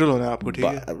आप neutral होना है आपको, ठीक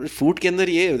है? Food के अंदर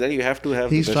ये that you have to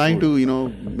have. He's the best trying food.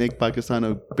 to, make Pakistan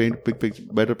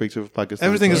better picture of Pakistan.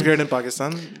 Everything is great in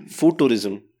Pakistan. Food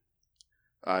tourism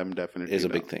I'm definitely is a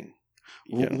down. big thing.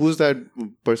 Who's that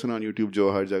person on YouTube जो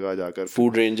हर जगह जाकर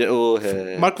Food Ranger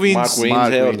है Mark Wiens.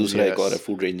 Mark है और Wiens, दूसरा एक yes. और है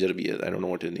Food Ranger भी है. I don't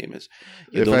know what his name is.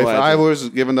 ये If दोनों I आए थे. was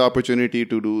given the opportunity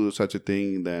to do such a thing,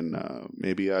 then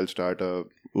maybe I'll start a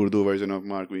Urdu version of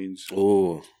Mark Wiens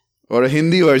Oh. or a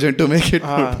Hindi version to make it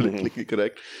more Ah. politically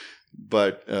correct.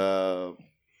 But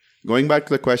going back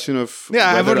to the question of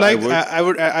Yeah, whether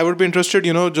I would be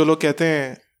interested, जो लोग कहते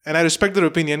हैं, and I respect their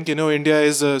opinion कि India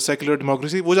is a secular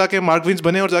democracy. वो जाके Mark Wiens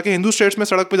बने और जाके हिंदू स्टेट्स में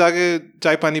सड़क पे जाके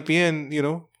चाय पानी पिए and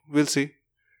we'll see.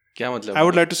 क्या मतलब? I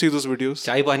would like to see those videos.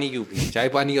 चाय पानी क्यों पी? चाय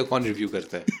पानी का कौन रिव्यू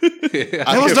करता है?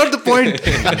 That was not the point.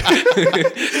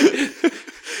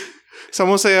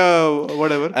 Samosa या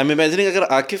whatever. I'm imagining अगर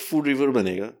Akif food reviewer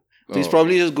बनेगा, so he's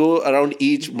probably just go around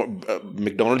each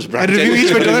McDonald's branch And review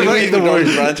each McDonald's in the world.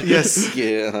 branch. Yes.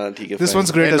 Yeah, हाँ ठीक है. This fine.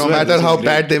 one's great and as no well. matter how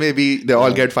bad they may be, they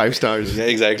all get 5 stars.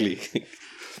 Yeah, exactly.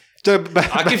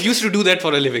 Akif used to do that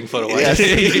for a living for a while.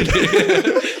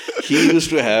 He used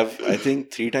to have, I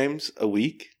think, 3 times a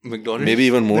week, McDonald's. maybe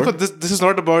even more. But this is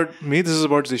not about me. This is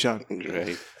about Zishan.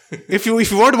 Right. If you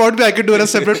want about me, I could do a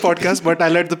separate podcast, but I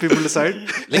let the people decide.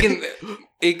 लेकिन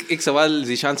एक सवाल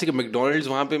जीशान से कि McDonald's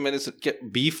वहाँ पे मैंने क्या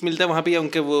beef मिलता है वहाँ पे या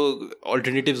उनके वो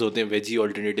ऑल्टरनेटिव्स होते हैं वेजी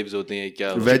ऑल्टरनेटिव्स होते हैं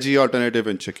क्या Veggie alternative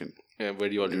and chicken.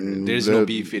 Veggie alternative there is no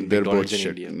beef in They're both McDonald's in shit.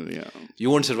 India Yeah. You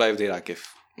won't survive there Akif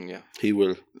या He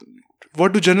will.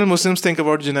 What do general Muslims think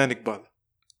about Jinnah and Iqbal?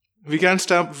 We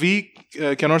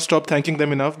cannot stop thanking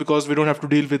them enough because we don't have to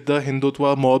deal with the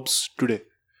Hindutva mobs today.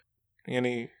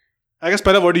 Yani, I guess,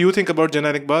 Pala, what do you think about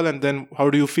Jinnah and Iqbal, and then how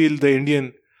do you feel the Indian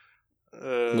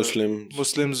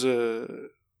Muslims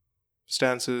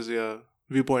stances,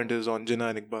 viewpoint is on Jinnah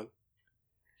and Iqbal?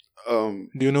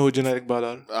 Do you know who Jinnah and Iqbal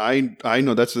are? I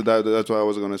know that's what I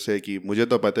was going to say कि मुझे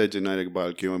तो पता है Jinnah and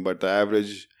Iqbal क्यों है, but the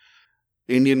average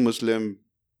Indian Muslim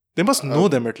They must know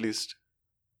them at least.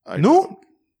 No?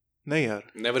 नहीं यार.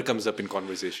 never comes up in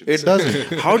conversations. it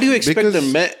doesn't. How do you expect Because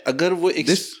them? मैं अगर वो एक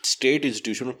this- state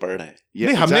institution में पढ़ रहा है. Yeah,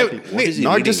 नहीं, हमने- exactly. नहीं, is he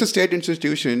Not reading? just a state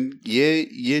institution.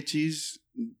 ये चीज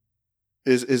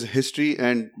is history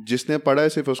and जिसने पढ़ा है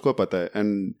सिर्फ उसको पता है.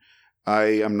 And I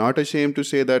am not ashamed to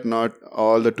say that not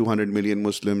all the 200 million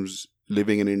Muslims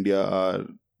living in India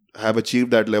have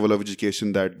achieved that level of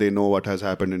education that they know what has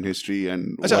happened in history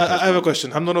and अच्छा, what has I have a not.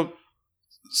 question. हम दोनों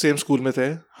same school में थे.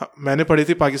 मैंने पढ़ी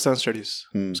थी Pakistan studies.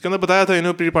 उसके अंदर बताया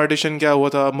था प्री पार्टीशन क्या हुआ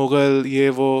था, मुगल ये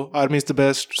वो, army is the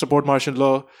best, support martial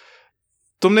law.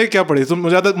 तुमने क्या पढ़ी?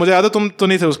 मुझे याद है तुम तो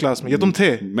नहीं थे उस क्लास में, या तुम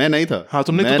थे? मैं नहीं था. हाँ,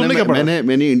 तुमने क्या पढ़ा?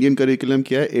 मैंने इंडियन करिकुलम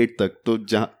किया है 8 तक. तो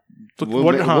जहाँ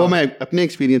वो मैं अपने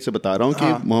एक्सपीरियंस से बता रहा हूँ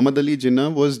कि Mohammad Ali Jinnah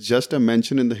was just a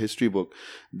mention in the history book.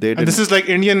 And this is like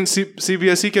Indian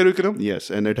CBSE curriculum? Yes,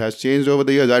 and it has changed over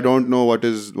the years. I don't know what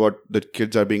the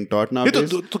kids are being taught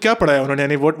nowadays. तो क्या पढ़ा है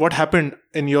उन्होंने? What happened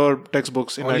in your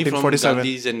textbooks in Only from 1947?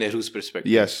 Gandhi's and Nehru's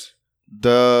perspective. Yes,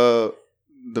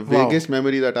 the vaguest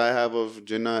memory that I have of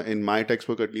Jinnah in my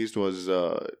textbook at least was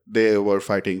they were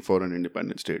fighting for an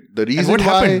independent state. The reason what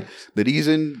happened? The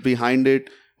reason behind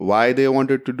it, why they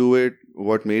wanted to do it,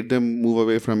 what made them move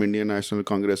away from Indian National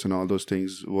Congress and all those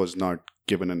things was not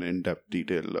given an in-depth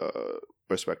detailed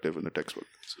perspective in the textbook.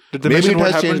 Did they Maybe mention it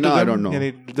what has happened changed to now, I them? don't know.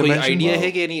 यानी did they कोई mention- idea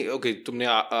है कि यानी okay तुमने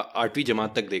 8वीं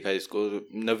जमात तक देखा इसको,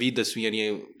 9वीं 10वीं यानी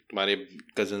तुम्हारे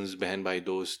कजन्स बहन भाई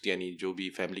दोस्त यानी जो भी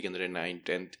फैमिली के अंदर है 9th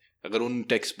 10th, अगर उन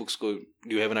टेक्स्ट बुक्स को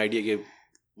do you have an idea कि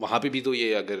वहाँ पे भी तो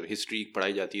ये अगर हिस्ट्री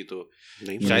पढ़ाई जाती है तो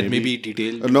शायद में भी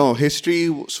detail No, history,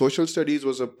 social studies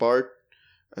was a part,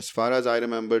 as far as I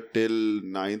remember, till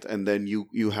 9th, and then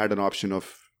you had an option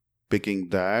of picking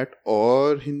that or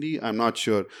Hindi. I'm not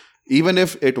sure. Even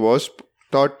if it was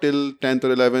taught till 10th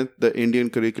or 11th, the Indian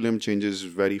curriculum changes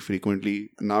very frequently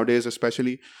nowadays,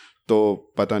 especially. तो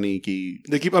पता नहीं कि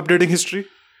They keep updating history.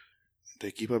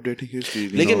 they keep updating history.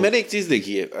 लेकिन मैंने एक चीज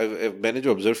देखी है, मैंने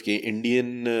जो ऑब्जर्व की, इंडियन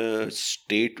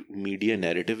स्टेट मीडिया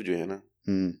नैरेटिव जो है ना,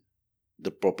 the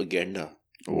propaganda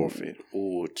warfare,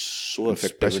 oh it's so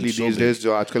effective, especially these days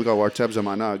जो आजकल का व्हाट्सएप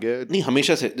जमाना आ गया है. नहीं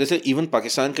हमेशा से, जैसे इवन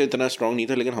पाकिस्तान का इतना स्ट्रांग नहीं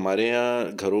था, लेकिन हमारे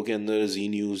यहाँ घरों के अंदर जी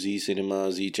न्यूज़, जी सिनेमा,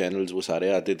 जी चैनल्स वो सारे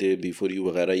आते थे, B4U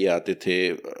वगैरह ये आते थे,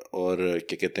 और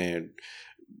क्या कहते हैं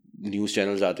न्यूज़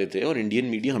चैनल्स आते थे, और इंडियन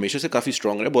मीडिया हमेशा से काफ़ी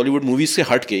स्ट्रांग रहा है बॉलीवुड मूवीज से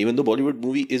हट के, even though Bollywood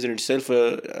movie is in itself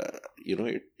you know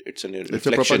it's an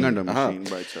reflection. हाँ,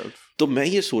 तो मैं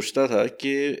ये सोचता था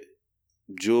कि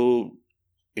जो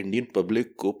इंडियन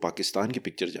पब्लिक को पाकिस्तान की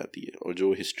पिक्चर जाती है और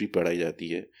जो हिस्ट्री पढ़ाई जाती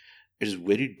है, it is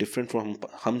very different from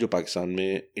हम जो पाकिस्तान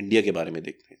में इंडिया के बारे में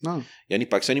देखते हैं. यानी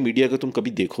पाकिस्तानी मीडिया का तुम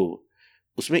कभी देखो,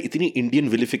 उसमें इतनी इंडियन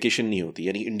विलिफिकेशन नहीं होती,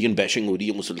 यानी इंडियन बैशिंग हो रही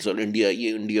है मुसलसल, इंडिया ये,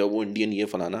 इंडिया वो, इंडियन ये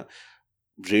फलाना,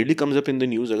 rarely comes up in the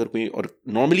news. अगर कोई, और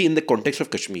normally in the context of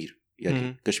Kashmir,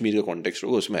 यानी कश्मीर का कॉन्टेक्स्ट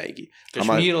होगा उसमें आएगी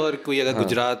कश्मीर, और कोई अगर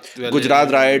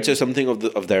गुजरात राइट्स या समथिंग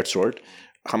ऑफ दैट सॉर्ट.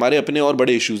 हमारे अपने और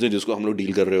बड़े इश्यूज हैं जिसको हम लोग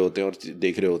डील कर रहे होते हैं और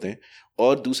देख रहे होते हैं.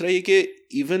 और दूसरा ये कि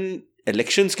इवन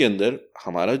इलेक्शंस के अंदर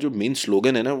हमारा जो मेन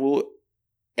स्लोगन है ना, वो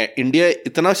इंडिया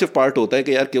इतना सिर्फ पार्ट होता है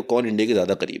कि यार कौन इंडिया के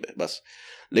ज़्यादा करीब है बस,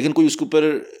 लेकिन कोई उसके ऊपर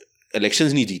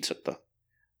इलेक्शंस नहीं जीत सकता,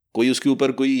 कोई उसके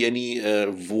ऊपर कोई यानी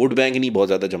वोट बैंक नहीं बहुत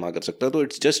ज़्यादा जमा कर सकता. तो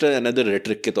इट्स जस्ट अनदर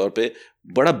रेटरिक के तौर पे,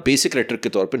 बड़ा बेसिक रेटरिक के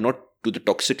तौर पे, not to the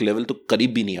toxic level, तो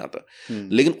करीब भी नहीं आता.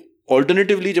 लेकिन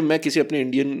ऑल्टरनेटिवली जब मैं किसी अपने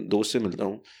इंडियन दोस्त से मिलता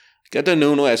हूँ, कहते हैं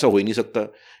नो ऐसा हो ही नहीं सकता,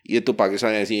 ये तो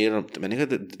पाकिस्तान ऐसी है. तो मैंने कहा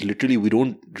literally we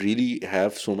don't really have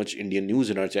so much Indian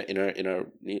news in hour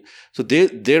so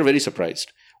they are very surprised.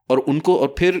 और उनको,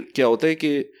 और फिर क्या होता है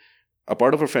कि a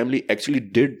part of our family actually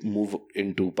did move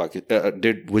into Pakistan,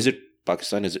 did visit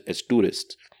Pakistan as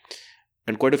tourists,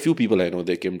 and quite a few people I know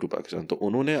they came to Pakistan. तो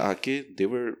उन्होंने आके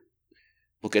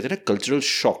वो कहते हैं ना, कल्चरल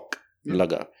शॉक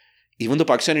लगा. इवन तो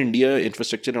Pakistan India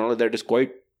infrastructure and all that is quite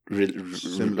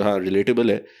relatable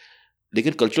है,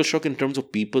 लेकिन cultural shock in terms of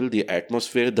people, the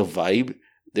atmosphere, the vibe,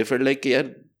 they felt like कि यार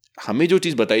हमें जो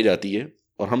चीज़ बताई जाती है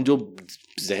और हम जो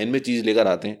जहन में चीज़ लेकर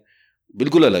आते हैं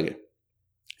बिल्कुल अलग है.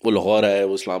 वो लाहौर आए,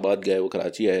 वो इस्लामाबाद गए, वो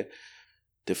कराची आए,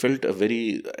 they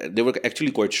were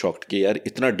actually quite shocked कि यार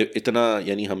इतना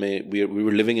यानी हमें we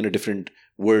were living in a different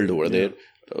world over there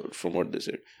from what they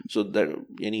said. So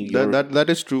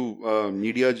that is true.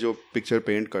 Media जो picture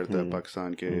paint करता है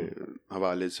पाकिस्तान के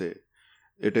हवाले से,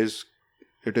 it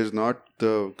is not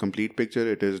the complete picture.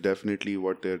 It is definitely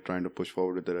what they're trying to push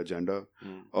forward with their agenda.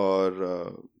 Or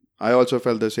I also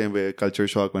felt the same way, culture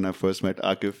shock, when I first met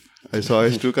Akif. I saw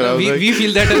his true color. We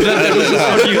feel that as well. That was just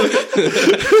not you.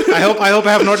 I hope I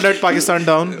have not let Pakistan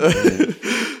down.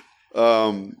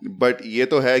 But ये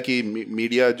तो है कि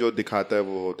media जो दिखाता है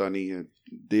वो होता नहीं है.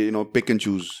 They pick and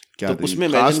choose. क्या तो उसमें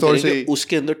खास तौर से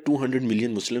उसके अंदर 200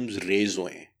 million Muslims raise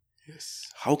हुए हैं. Yes.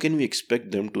 How can we expect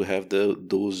them to have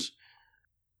those,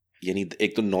 यानी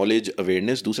एक तो नॉलेज,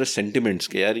 अवेयरनेस, दूसरा सेंटिमेंट्स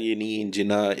के यार ये नहीं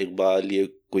जिन्ना इकबाल ये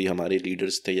कोई हमारे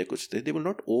लीडर्स थे या कुछ थे, they will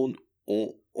not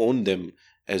own them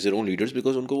as their own leaders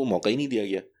because उनको वो मौका ही नहीं दिया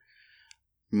गया.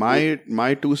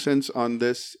 माई 2 cents ऑन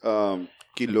दिस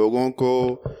कि लोगों को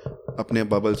अपने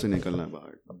बबल से निकलना है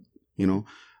बाहर.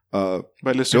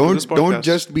 Don't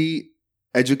just be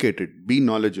educated, be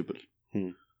knowledgeable.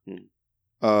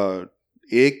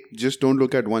 Just don't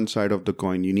look at one side of the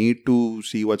coin. You need to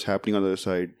see what's happening on the other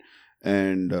side.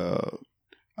 And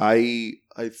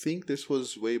I think this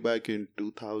was way back in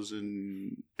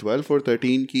 2012 or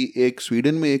 13 कि एक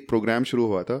Sweden में एक programme शुरू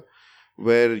हुआ था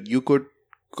where you could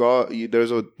call,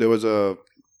 there was a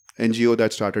NGO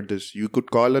that started this. You could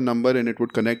call a number and it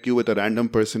would connect you with a random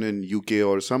person in UK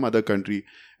or some other country,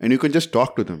 and you can just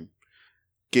talk to them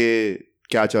कि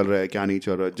क्या चल रहा है, क्या नहीं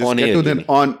चल रहा है. Just get to them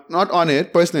not on air,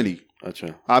 personally. अच्छा,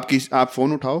 आप फोन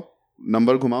उठाओ,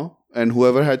 नंबर घुमाओ, and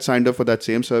whoever had signed up for that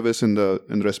same service in the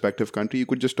respective country, you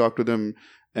could just talk to them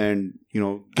and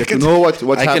get to know what's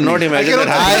happening. I cannot imagine that.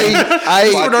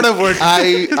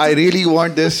 I really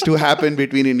want this to happen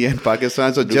between India and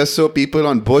Pakistan, so just so people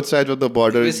on both sides of the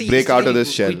border break out of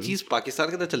this shell. कोई चीज पाकिस्तान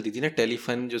के अंदर चलती थी ना,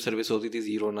 telephone जो service होती थी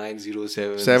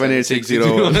 0907 7860.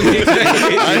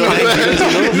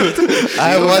 I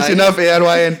have watched enough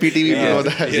ARY and PTV to know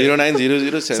that.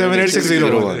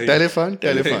 0900786001.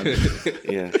 Telephone.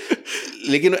 Yeah.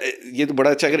 लेकिन ये तो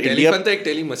बड़ा अच्छा, अगर इंडिया टेलीफोन तो एक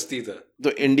टेली मस्ती था. तो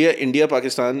इंडिया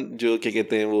पाकिस्तान जो क्या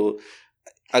कहते हैं वो,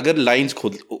 अगर लाइंस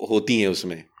खुद होती हैं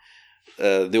उसमें,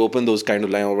 they open those kind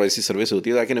of line और ऐसी सर्विस होती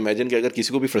है, आई कैन इमेजिन कि अगर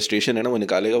किसी को भी फ्रस्ट्रेशन है ना, वो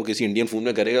निकालेगा, वो किसी इंडियन फूड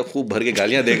में करेगा, खूब भर के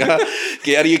गालियां देगा कि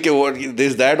यार ये क्या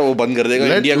दिस दैट, वो बंद कर देगा.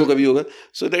 इंडिया को कभी होगा,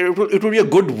 so that it would be a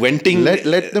good venting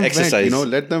exercise.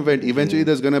 Let them vent. Eventually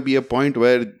there's going to be a point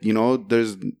where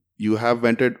you have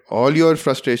vented all your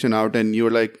frustration out and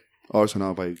you're like, और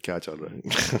सुनाओ भाई क्या चल रहा है.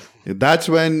 That's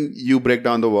when you break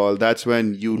down the wall. That's when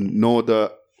you know the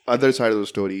other side of the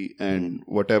story, and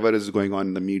whatever is going on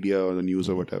in the media or the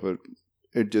news or whatever,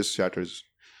 it just shatters.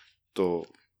 So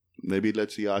maybe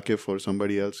let's see Akif or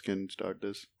somebody else can start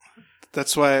this.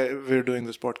 That's why we're doing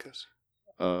this podcast.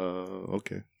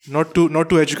 Okay. Not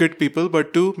to educate people,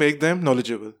 but to make them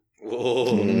knowledgeable.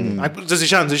 Just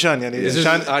Zishan, yani. This is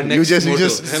Zishan, our next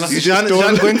motto. Zishan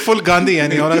going full Gandhi,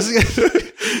 yani. Honestly.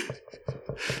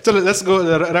 चलो let's go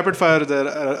rapid fire.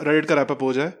 Reddit का wrap up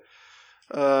हो जाए.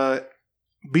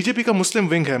 BJP का मुस्लिम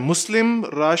wing है मुस्लिम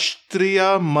राष्ट्रीय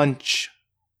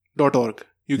मंच.org.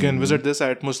 You can visit this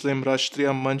at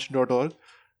muslimrashtriyamanch.org.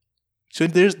 So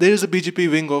there is a BJP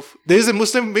wing of, there is a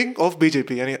Muslim wing of BJP.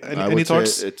 Any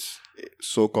thoughts? It's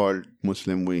so-called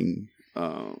Muslim wing,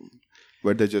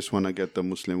 but they just want to get the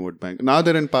Muslim vote bank. Now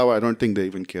they're in power. I don't think they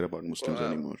even care about Muslims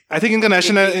anymore. I think इनका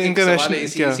national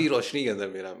इसी रोशनी के अंदर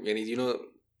मेरा, यानी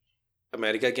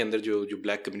America के अंदर जो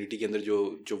black community के अंदर जो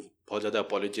बहुत ज़्यादा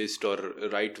अपोलोजिस्ट और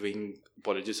राइट विंग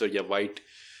अपोलोजिस्ट और या वाइट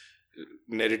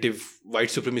नैरेटिव वाइट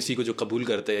सुप्रीमेसी को जो कबूल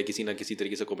करता है या किसी ना किसी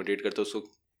तरीके से कॉमेंटेट करता है, उसको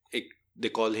एक they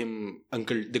call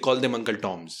them uncle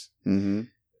Toms.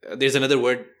 There is another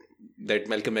word that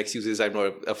Malcolm X uses. I'm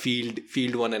not a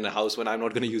field one and a house one. I'm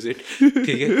not going to use it.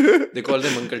 ठीक है. They call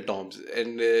them Uncle Toms.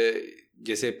 And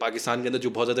जैसे पाकिस्तान के अंदर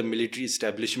जो बहुत ज़्यादा military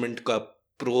establishment का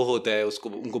pro होता है, उसको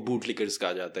उनको बूट लिकर्स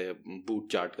कहा जाता है,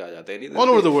 बूट चाट कहा जाता है. All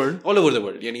over the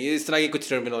world. यानी इस तरह की कुछ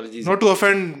terminologies. Not to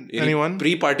offend anyone.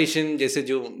 Pre partition जैसे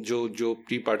जो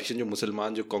प्री पार्टीशन जो मुसलमान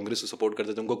जो कांग्रेस को सपोर्ट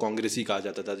करते थे उनको कांग्रेसी कहा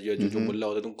जाता था. जो मुल्ला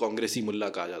होता था उनको कांग्रेसी मुल्ला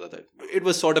कहा जाता था. It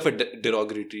was sort of a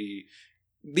derogatory.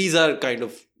 These are kind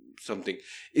of something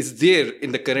is there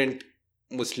in the current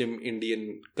Muslim Indian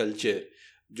culture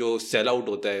जो सेल आउट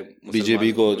होता है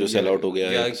बीजेपी को, जो सेल आउट हो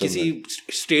गया या किसी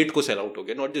स्टेट को सेल आउट हो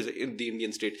गया, not just in the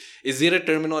Indian state. Is there a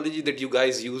terminology that you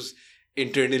guys use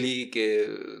internally के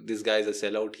this guy is a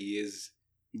sell out, he is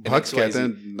भक्त कहते हैं.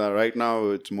 Right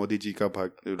now it's Modi ji का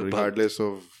भक्त, regardless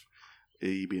of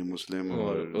he be a Muslim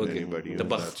or anybody of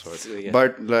that sort.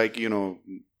 But like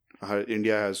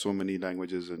India has so many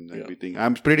languages and everything.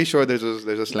 I'm pretty sure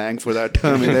there's a slang for that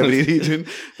term in every region,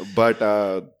 but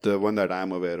the one that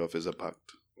I'm aware of is a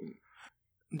bhakt.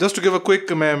 Just to give a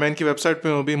quick, main की website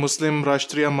पे भी Muslim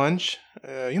Rashtriya Manch.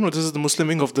 This is the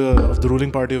Muslim wing of the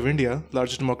ruling party of India,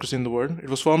 largest democracy in the world.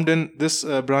 It was formed in this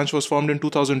branch was formed in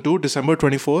 2002, December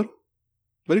 24,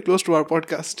 very close to our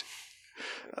podcast.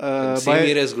 Same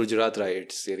year as Gujarat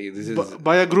riots. This is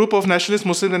by a group of nationalist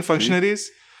Muslims and functionaries.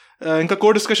 इनका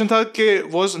core discussion था कि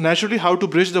was naturally how to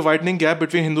bridge the widening gap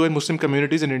between Hindu and Muslim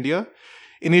communities in India,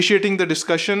 initiating the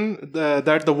discussion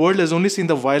that the world has only seen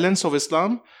the violence of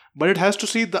Islam, but it has to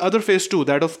see the other face too,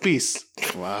 that of peace.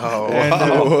 Wow. And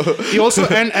he also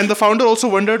and the founder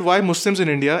also wondered why Muslims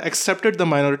in India accepted the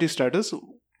minority status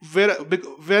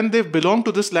when they belonged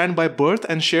to this land by birth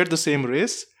and shared the same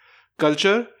race,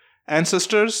 culture,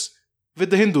 ancestors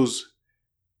with the Hindus.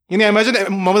 I imagine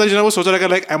Muhammad Ali Jinnah was socha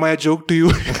like, am I a joke to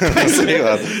you?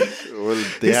 Well,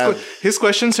 his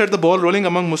question set the ball rolling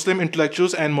among Muslim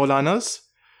intellectuals and Maulanas,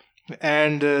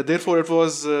 and therefore it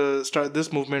was this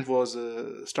movement was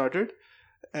started.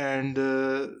 And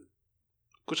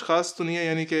कुछ खास तो नहीं है,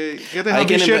 यानी कि कहते हैं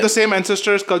we share the same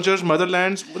ancestors, cultures,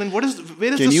 motherlands. Then where is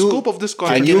the scope of this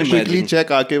concept? Can you quickly check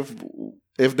Akif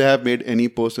if they have made any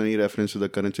post, any reference to the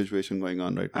current situation going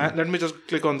on right now? Let me just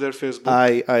click on their Facebook.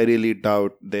 I really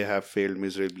doubt they have failed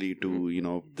miserably to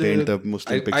paint the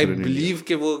Muslim picture in India. I believe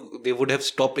कि वो they would have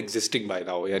stopped existing by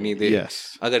now. यानी they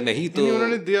अगर नहीं तो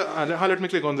उन्होंने दिया. Let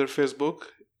me click on their Facebook.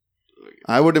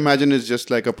 I would imagine it's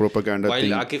just like a propaganda while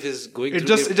thing. Akif is going it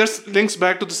just links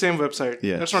back to the same website.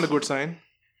 Yes. That's not a good sign.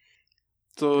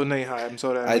 तो नहीं, I'm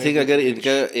sorry. I think अगर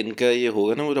इनका ये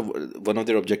होगा ना, one of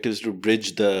their objectives to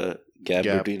bridge the gap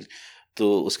between, तो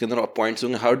उसके अंदर पॉइंट्स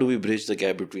होंगे. How do we bridge the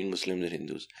gap between Muslims and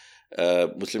Hindus?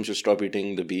 Muslims should stop eating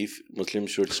the beef. Muslims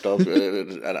should stop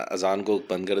अजान को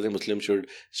बंद कर दें. Muslims should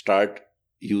start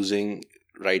using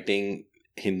writing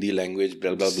Hindi language,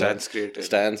 blah blah blah. Sanskrit.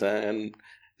 And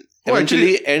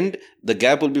eventually end, the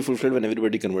gap will be fulfilled when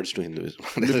everybody converts to Hinduism.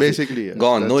 Basically, yes.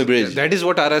 Gone, no bridge. That is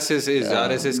what RSS is.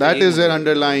 RSS That is their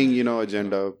underlying,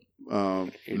 agenda.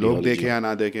 लोग देखे या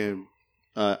ना देखे,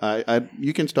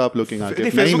 you can stop looking आगे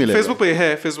नहीं मिलेगा. Facebook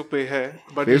पे है,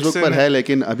 but Facebook पर है,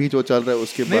 लेकिन अभी जो चल रहा है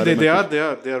उसके बारे में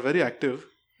they are very active,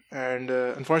 and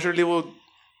unfortunately वो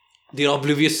they're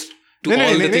oblivious to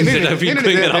all the things that have been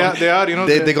going around. They are,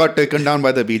 they got taken down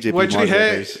by the BJP. वो actually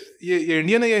है, ये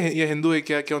इंडियन है या हिंदू है,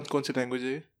 क्या कौन सी लैंग्वेज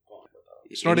है?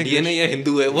 It's not Indian है English. या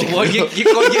हिंदू है? वो ये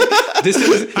this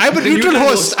is I'm a neutral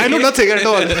host. I know nothing at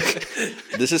all.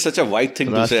 This is such a white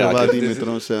thing to say. राष्ट्रवादी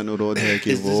मित्रों से अनुरोध है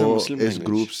कि Is this a वो Muslim इस language?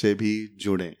 ग्रुप से भी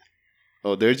जुड़ें.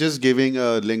 Oh, they're just giving a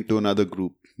link to another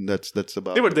group. That's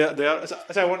about. Yeah, but they are.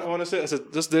 I want to say,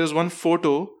 just there is one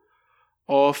photo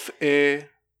of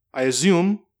I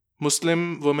assume, Muslim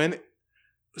woman.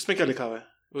 उसमें क्या लिखा हुआ है?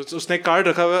 उसने card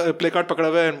रखा हुआ है, प्ले कार्ड पकड़ा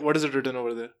हुआ है, and what is it written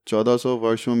over there? 1400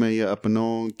 वर्षों में ये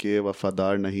अपनों के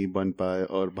वफादार नहीं बन पाए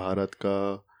और भारत का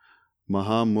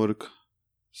महामूर्ख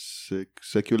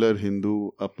सेक्युलर हिंदू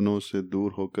अपनों से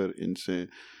दूर होकर इनसे.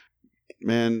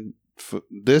 Man,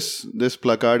 this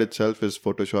placard itself is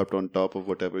photoshopped on top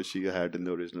of whatever she had in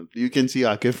the original. You can see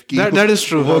Akif की That is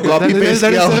true. वो copy paste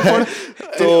किया हुआ है.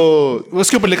 तो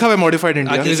उसके ऊपर लिखा हुआ है modified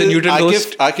India. Akif is a neutral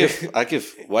host. Akif,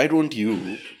 why don't you,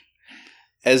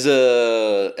 as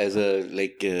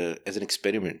an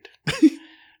experiment,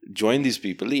 join these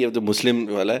people? ये the Muslim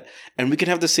वाला है, and we can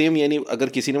have the same. यानी अगर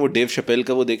किसी ने वो Dave Chappelle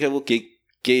का वो देखा है, वो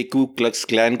Ku Klux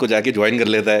Klan को जाके join कर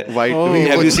लेता है.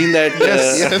 Have you seen that?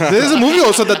 There is a movie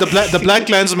also that the Black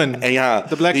Klansman. Yeah,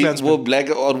 The Black Klansman. वो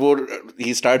black और वो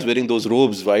he starts wearing those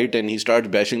robes, right, and he starts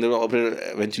bashing them, और फिर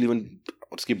eventually when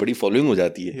उसकी बड़ी following हो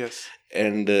जाती है. Yes.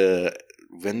 And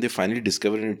when they finally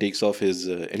discover and he takes off his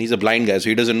and he's a blind guy, so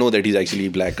he doesn't know that he's actually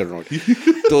black or not.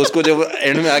 तो उसको जब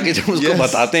end में आके जब उसको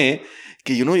बताते हैं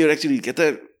कि you're actually, कहता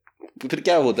है फिर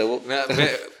क्या होता है वो, मैं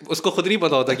उसको खुद नहीं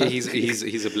पता होता कि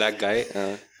he's a black guy.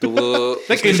 तो वो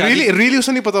Like really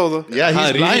उसे नहीं पता होता. Yeah,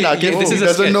 he's blind. Akif, this he is a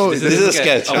doesn't sketch. know. This is a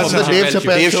sketch. Of the Dave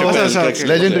Chappelle show. Okay.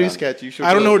 Legendary sketch. You should.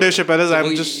 I don't know who Dave Chappelle is.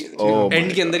 I'm just.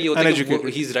 And के अंदर ये होता है कि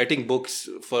uneducated. he's writing books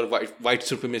for white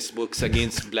supremacist books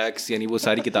against blacks, यानी वो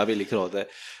सारी किताबें लिख रहा होता है.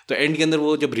 तो एंड के अंदर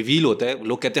वो जब रिवील होता है,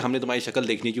 लोग कहते हैं हमने तुम्हारी शक्ल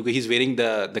देखनी है क्योंकि he's wearing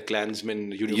the Klansman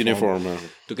uniform.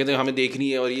 तो कहते हैं हमें देखनी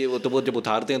है, और ये वो तो वो जब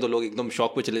उतारते हैं तो लोग एकदम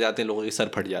शॉक पे चले जाते हैं, लोगों के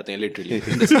सर फट जाते हैं लिटरली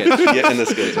in the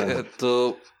sketch.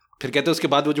 तो फिर कहते हैं उसके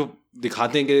बाद वो जो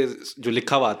दिखाते हैं कि जो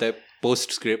लिखा हुआ आता है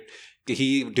पोस्ट स्क्रिप्ट कि he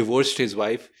divorced his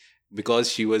wife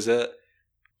because she was a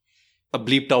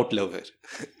bleeped out lover.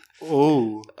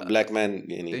 Oh. Black man.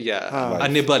 Yeah, a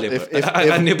nibba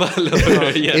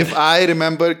lover. Yeah. If I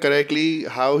remember correctly,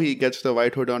 how he gets the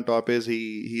white hood on top is he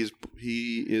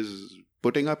is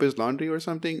putting up his laundry or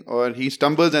something, or he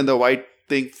stumbles and the white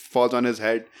thing falls on his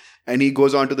head, and he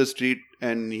goes onto the street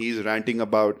and he's ranting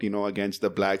about against the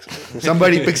blacks.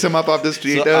 Somebody picks him up off the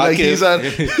street. So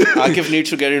Akif needs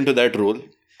to get into that role.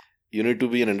 You need to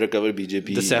be an undercover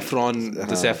BJP. The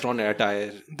saffron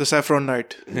attire. The saffron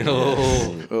night.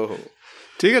 Oh.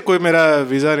 ठीक है, कोई मेरा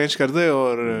visa arrange कर दे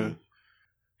और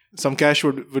some cash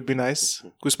would be nice.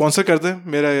 कोई sponsor कर दे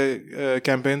मेरा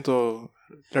कैंपेन तो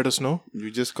let us know. You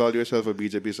just call yourself a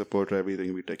BJP supporter. Everything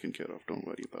will be taken care of. Don't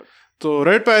worry about it. तो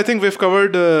Reddit पे I think we've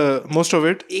covered most of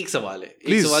it. एक सवाल है.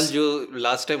 Please. एक सवाल जो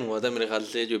लास्ट टाइम हुआ था मेरे ख्याल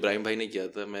से, जो इब्राहिम भाई ने किया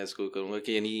था, मैं इसको करूँगा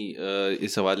कि यानी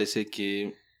इस हवाले से कि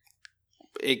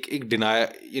एक डिनाया,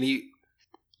 यानी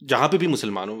जहाँ पे भी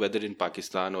मुसलमान हो, वेदर इन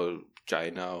पाकिस्तान और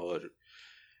चाइना और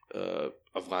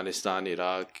अफगानिस्तान,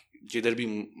 इराक, जिधर भी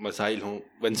मसाइल हों,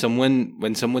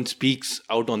 when someone speaks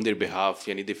out on their behalf,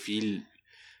 यानी they feel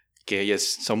कि yes,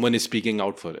 someone is speaking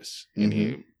out for us, यानी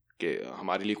कि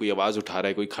हमारे लिए कोई आवाज़ उठा रहा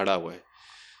है, कोई खड़ा हुआ है.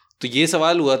 तो ये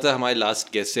सवाल हुआ था हमारे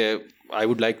लास्ट गेस्ट से. I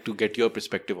would like to get your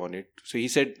perspective on it. So he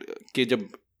said कि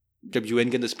जब यूएन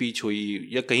के अंदर स्पीच हुई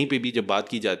या कहीं पे भी जब बात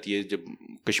की जाती है, जब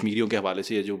कश्मीरियों के हवाले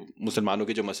से या जो मुसलमानों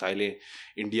के जो मसाइल हैं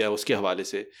इंडिया उसके हवाले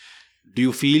से, डू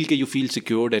यू फील कि you feel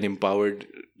secured and empowered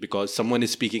because someone is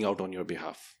speaking out on your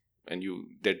behalf and you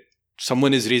that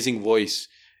someone is raising voice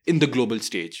in the global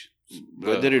stage,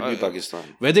 whether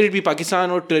it be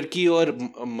Pakistan or Turkey or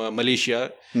Malaysia.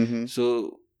 So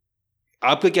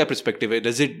आपका क्या perspective है?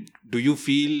 Do you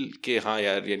feel कि हाँ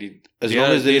यार, यानी as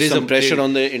long as there is some pressure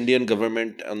on the Indian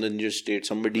government, on the Indian state,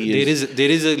 somebody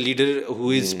there is a leader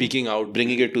who is speaking out,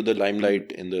 bringing it to the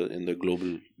limelight in the global.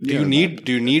 Do you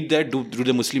need that? Do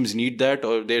the Muslims need that,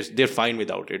 or they're fine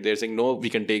without it? They're saying no,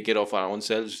 we can take care of our own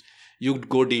selves. You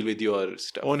go deal with your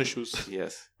stuff. Own issues.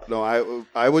 Yes. No,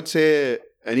 I would say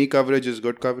any coverage is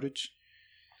good coverage.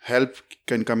 Help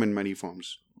can come in many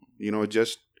forms.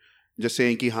 just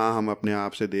saying कि हाँ हम अपने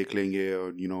आप से देख लेंगे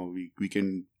और you know we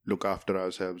can look after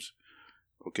ourselves.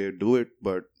 Okay, do it,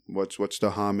 but what's the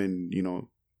harm in you know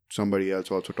somebody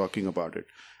else also talking about it?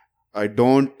 I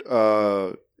don't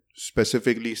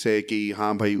specifically say कि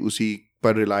हाँ भाई उसी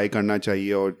पर rely करना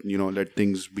चाहिए और you know let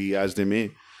things be as they may.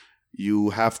 You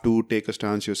have to take a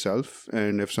stance yourself,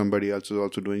 and if somebody else is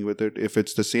also doing with it, if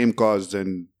it's the same cause,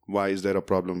 then why is there a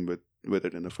problem with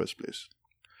it in the first place?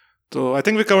 तो I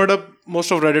think we covered up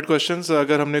most of Reddit questions.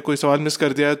 अगर हमने कोई सवाल miss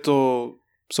कर दिया है तो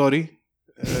sorry.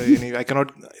 I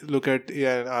cannot look at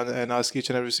and ask each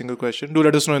and every single question. Do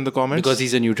let us know in the comments. Because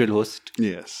he's a neutral host.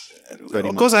 Yes, very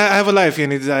Of course, I have a life.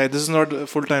 This is not a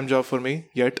full-time job for me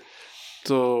yet.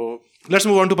 So let's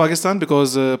move on to Pakistan,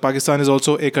 because Pakistan is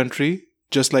also a country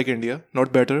just like India.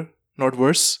 Not better, not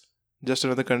worse. Just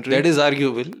another country. That is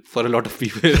arguable for a lot of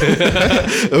people.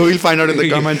 We'll find out in the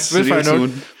comments. We'll find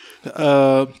soon.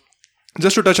 out.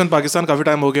 Just to touch on Pakistan, काफ़ी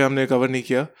time हो गया हमने cover नहीं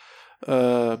किया.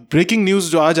 Breaking news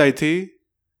जो आज आई थी,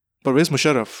 Parvez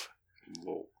Musharraf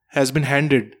has been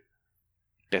handed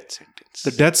Death sentence.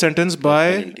 the death sentence by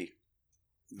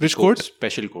which court?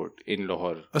 Special court in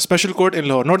Lahore. A special court in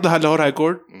Lahore, not the Lahore High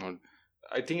Court.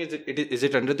 I think is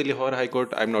it under the Lahore High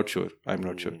Court? I'm not sure.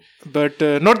 But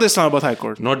not the Islamabad High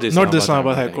Court. Not the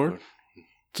Islamabad High Court.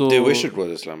 So They wish it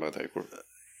was Islamabad High Court.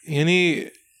 यानी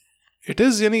it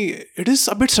is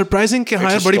a bit surprising कि हाँ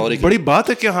यार historical. बड़ी बात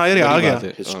है कि हाँ यार ये आ गया.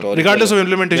 Historical. Regardless of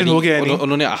implementation हो गया नहीं.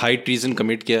 उन्होंने high treason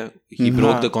commit किया. He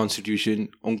broke the constitution.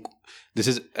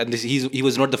 He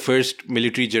was not the first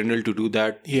military general to do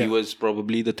that. Yeah. He was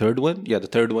probably the third one. Yeah,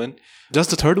 the third one. Just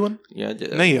the third one? Yeah.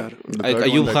 नहीं यार.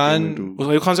 Ayub Khan.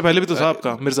 Ayub Khan से पहले भी तो था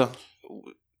आपका Mirza.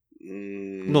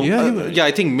 No, Yeah,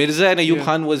 I think Mirza and Ayub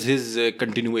Khan was his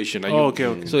continuation. Okay.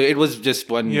 So it was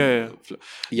just one. Yeah.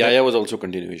 Yahya was also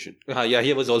continuation.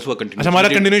 Yahya was also a continuation. अच्छा हमारा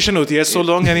continuation होती है so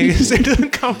long and it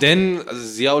doesn't count. Then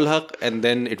Ziaul Haq and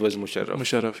then it was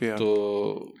Musharraf. Yeah. So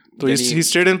he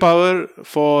stayed in power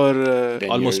for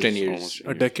almost 10 years.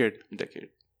 A decade.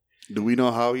 Do we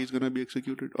know how he's going to be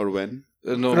executed or when?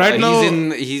 No, Right now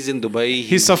he's in Dubai.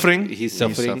 He's suffering. He's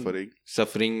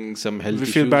suffering some health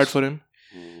issues. We feel bad for him.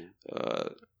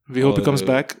 We hope he comes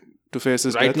back to face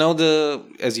his right death. now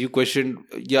as you questioned,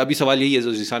 ये अभी सवाल यही है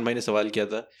जो जिसान भाई ने सवाल किया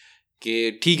था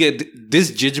कि ठीक है,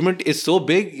 this judgment is so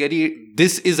big, यानी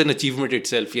this is an achievement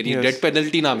itself, यानी death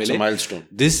penalty ना मिले. It's a milestone.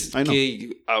 This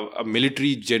a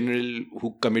military general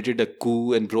who committed a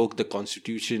coup and broke the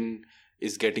constitution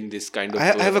is getting this kind of.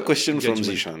 I have a question judgment.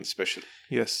 from Zishan, special.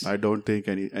 Yes. I don't think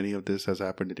any of this has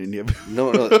happened in India.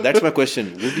 No, that's my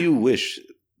question. Would you wish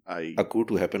a coup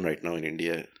to happen right now in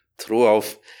India? Throw off,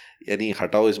 यानी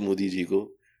हटाओ इस मोदी जी को,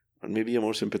 and maybe a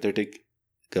more sympathetic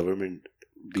government,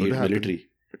 be it military.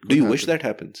 Do you wish that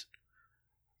happens?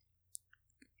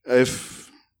 If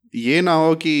ये ना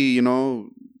हो कि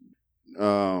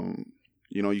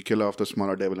you kill off the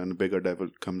smaller devil and the bigger devil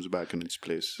comes back in its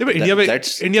place. India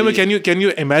में can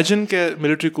you imagine कि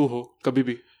military coup हो कभी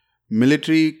भी?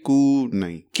 Military coup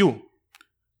नहीं. क्यों?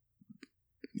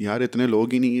 यार इतने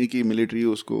लोग ही नहीं है कि military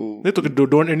उसको. नहीं तो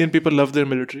don't Indian people love their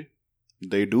military?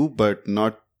 They do, but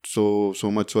not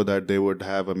so much so that they would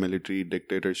have a military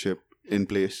dictatorship in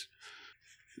place.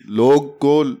 लोग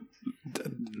को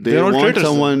they all want traitors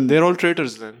someone. They're all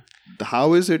traitors then.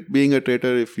 How is it being a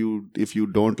traitor if you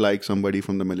don't like somebody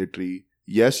from the military?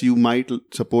 Yes, you might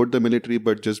support the military,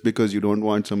 but just because you don't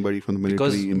want somebody from the military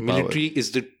because in power. military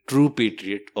is the true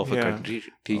patriot of a Yeah. country.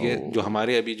 ठीक है, जो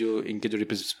हमारे अभी जो इनके जो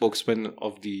spokesman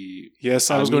of the Yes,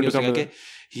 I was going to come to that.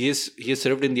 he has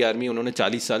served in the army. उन्होंने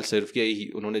 40 साल सर्व किया.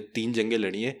 उन्होंने 3 जंगें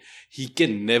लड़ी हैं. He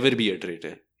can never be a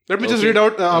traitor. Let me just read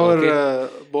out our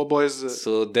boys.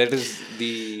 So that is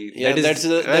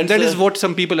that is what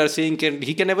some people are saying.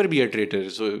 He can never be a traitor.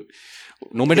 So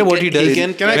no matter what he does,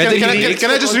 Can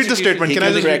I just read the statement? He Can I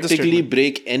can just read the practically statement?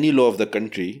 break any law of the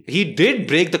country. he did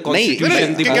break the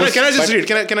constitution. Can I just read?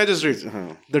 Can I just read?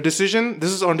 The decision,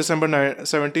 this is on December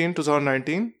 17,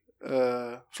 2019,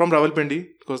 from Rawalpindi,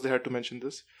 because they had to mention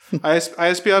this.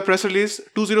 ISPR press release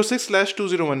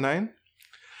 206/2019.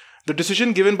 The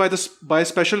decision given by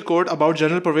special court about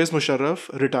General Pervez Musharraf,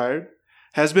 retired,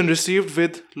 has been received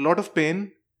with lot of pain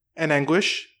and anguish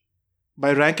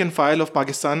by rank and file of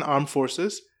Pakistan Armed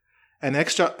Forces, an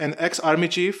ex-army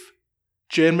chief,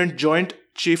 chairman Joint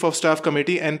Chief of Staff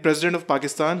Committee and President of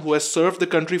Pakistan who has served the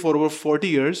country for over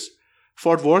 40 years,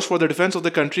 fought wars for the defense of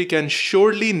the country, can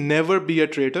surely never be a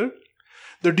traitor.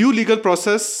 The due legal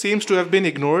process seems to have been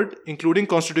ignored, including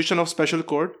constitution of special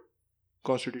court,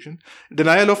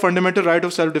 denial of fundamental right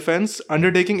of self-defense,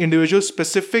 undertaking individual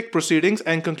specific proceedings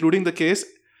and concluding the case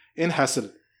in hassle.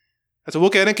 अच्छा वो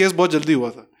कह रहे हैं case बहुत जल्दी हुआ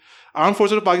था. Armed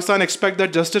forces of Pakistan expect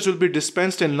that justice will be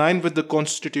dispensed in line with the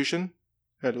constitution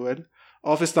LOL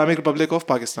of Islamic Republic of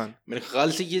Pakistan. मेरे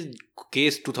ख्याल से ये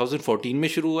केस 2014 में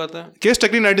शुरू हुआ था. केस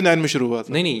टेक्निकली 99 में शुरू हुआ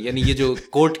था. नहीं यानी ये जो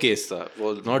कोर्ट केस था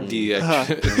वो नॉट दी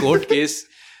कोर्ट केस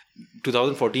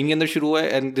 2014 के अंदर शुरू हुआ है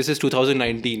एंड दिस इज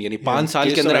 2019 यानी 5 साल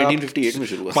के अंदर 1958 में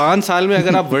शुरू हुआ. 5 साल में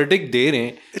अगर आप वर्डिक्ट दे रहे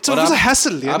हैं और आप कह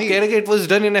रहे हैं कि it was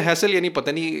done in a hassle यानी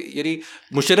पता नहीं यानी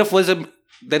Musharraf was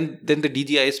then the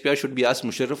DGISPR should be asked.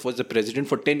 Musharraf was the president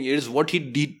for 10 years. What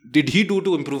did he do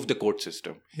to improve the court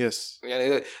system? Yes,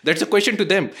 that's a question to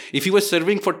them. If he was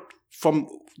serving from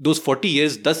those 40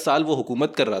 years 10 साल वो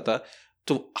हुकूमत कर रहा था,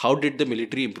 so how did the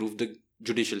military improve the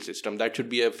judicial system? That should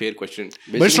be a fair question.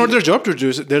 But it's not their job to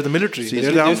do. They're the military.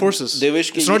 They're the armed forces.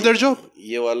 It's not their job.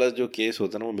 ये वाला जो case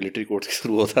होता ना वो military court से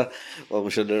शुरू होता और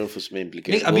मुशर्रफ उसमें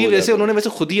इम्प्लीकेट. नहीं अभी वैसे उन्होंने वैसे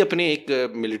खुद ही अपने एक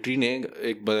मिलिट्री ने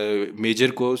एक मेजर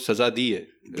को सजा दी है,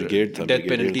 डेथ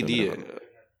पेनल्टी दी है,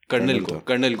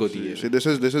 कर्नल को दी है. See,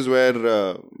 this is where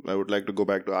I would like to go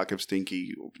back to Akif's thinking.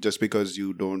 Just because you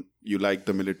like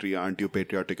the military, aren't you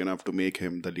patriotic enough to make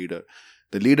him the leader?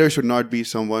 The leader should not be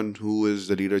someone who is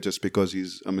the leader just because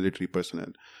he's a military personnel.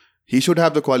 He should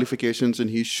have the qualifications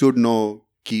and he should know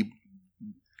कि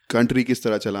country किस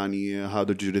तरह चलानी है, how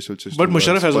the judicial system. But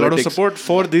Musharraf has a lot of support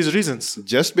for these reasons.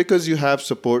 Just because you have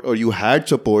support or you had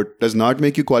support does not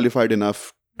make you qualified enough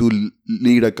to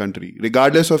lead a country,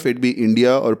 regardless of it be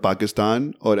India or Pakistan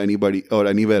or anybody or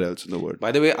anywhere else in the world.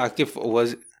 By the way, Akif was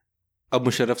a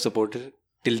Musharraf supporter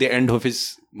till the end of his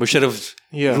Musharraf's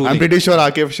ruling. I'm pretty sure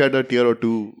Akif shed a tear or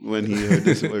two when he heard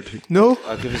this word. No,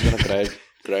 Akif is gonna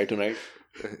cry tonight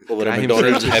over a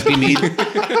McDonald's Happy Meal.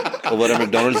 Over a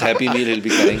McDonald's Happy Meal, he'll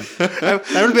be crying.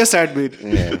 that will be a sad meal.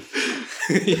 Yeah,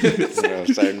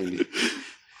 sad meal.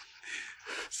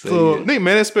 So नहीं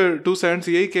मेरे इस पे 2 cents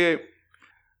यही कि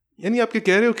यानी आप क्या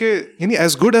कह रहे हो कि यानी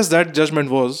as good as that judgment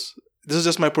was, this is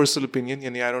just my personal opinion.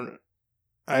 यानी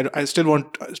I still want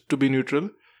to be neutral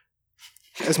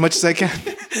as much as I can.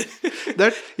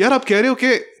 That यार आप कह रहे हो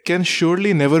कि can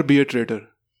surely never be a traitor.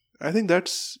 I think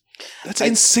that's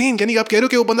insane. यानी आप कह रहे हो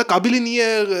कि वो बंदा काबिल ही नहीं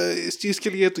है इस चीज के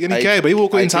लिए, तो यानी क्या है भाई, वो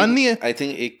कोई इंसान नहीं है. I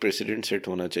think एक प्रेसिडेंट सेट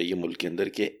होना चाहिए मुल्क के अंदर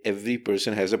कि every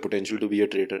person has a potential to be a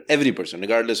traitor. Every person,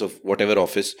 regardless of whatever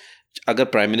office. अगर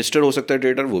प्राइम मिनिस्टर हो सकता है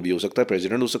ट्रेटर, वो भी हो सकता है.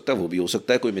 प्रेसिडेंट हो सकता है, वो भी हो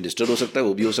सकता है. कोई मिनिस्टर हो सकता है,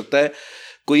 वो भी हो सकता है.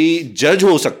 कोई जज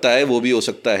हो सकता है, वो भी हो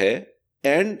सकता है.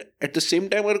 And at the same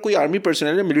time अगर कोई आर्मी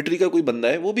पर्सनल है, मिलिट्री का कोई बंदा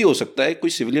है, वो भी हो सकता है. कोई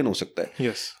सिविलियन हो सकता है.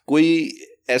 Yes. कोई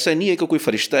ऐसा नहीं है कि कोई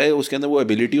फरिश्ता है उसके अंदर वो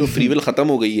एबिलिटी और फ्री विल खत्म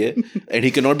हो गई है and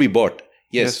he can not be bought.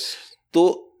 Yes, तो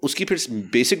उसकी फिर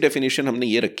बेसिक डेफिनेशन हमने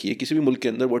ये रखी है किसी भी मुल्क के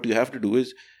अंदर. What you have to do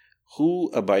is who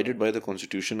abided by the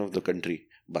constitution of the country.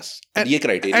 बस ये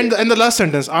criteria. And the last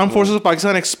sentence, armed forces of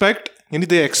Pakistan expect, यानी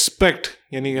they expect,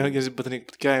 यानी पता नहीं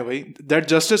क्या है भाई, that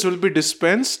justice will be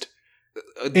dispensed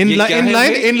in line.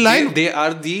 They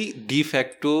are the de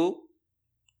facto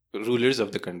rulers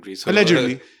of the country. So,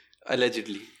 allegedly.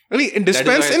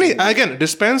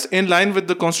 Dispense in line with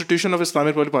the constitution of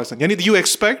Islamic Republic of Pakistan. यानी you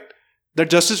expect that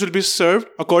justice will be served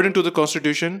according to the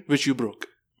constitution which you broke.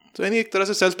 तो यानी एक तरह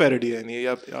से self parody है. यानी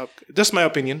आप just my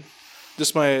opinion,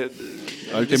 just my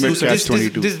ultimate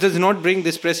catch-22. This does not bring,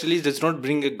 this press release does not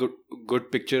bring a good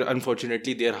picture.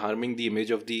 Unfortunately, they are harming the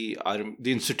image of the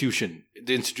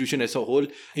institution as a whole,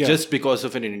 just because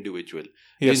of an individual.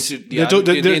 Yes,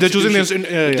 they're choosing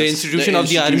the institution of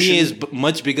the army is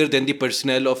much bigger than the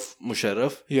personnel of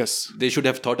Musharraf. Yes, they should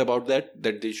have thought about that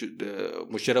they should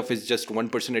Musharraf is just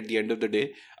one person at the end of the day.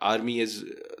 Army is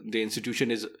the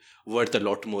institution is worth a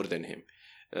lot more than him.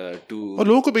 और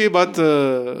लोगों को भी ये बात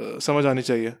समझ आनी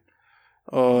चाहिए.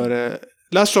 और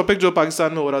लास्ट टॉपिक जो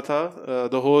पाकिस्तान में हो रहा था,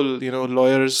 the whole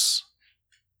lawyers,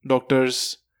 doctors,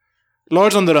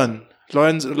 lawyers on the run,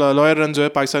 lawyer run जो है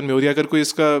पाकिस्तान में हो रही है. अगर कोई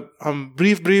इसका हम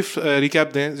ब्रीफ रिकैप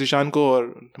दें जिशान को और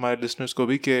हमारे लिसनर्स को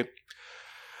भी कि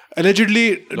allegedly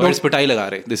lawyers पिटाई लगा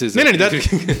रहे. This is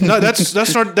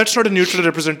that's not a neutral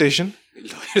representation.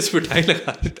 lawyers पिटाई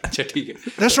लगा रहे. अच्छा ठीक है.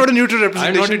 That's not a neutral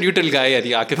representation. I'm not a neutral guy यार.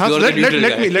 Akif, you're the neutral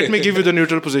guy. Let me give you the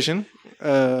neutral position.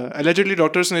 Allegedly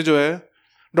doctors ने जो है,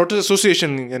 डॉक्टर्स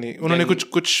एसोसिएशन यानी उन्होंने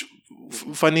कुछ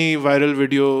फनी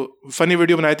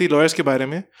वीडियो बनाई थी लॉयर्स के बारे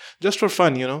में, जस्ट फॉर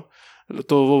फन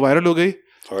तो वो वायरल हो गई.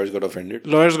 Lawyers got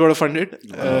offended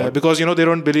because they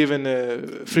don't believe in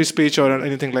free speech or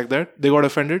anything like that. They got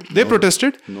offended. They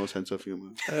protested. No sense of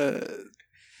humor.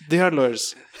 They are lawyers.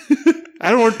 I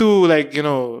don't want to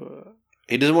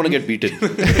he doesn't want to get beaten.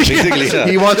 Basically,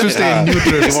 he wants to stay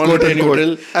neutral. He wants to stay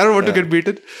neutral. I don't want to get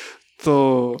beaten. तो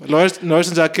lawyers ने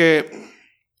जाके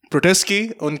protest की.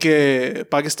 उनके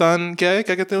पाकिस्तान क्या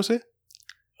कहते हैं उसे?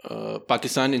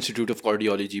 Pakistan institute of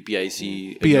cardiology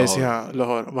PIC हाँ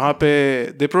लाहौर, वहाँ पे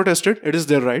they protested. It is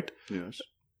their right. Yes.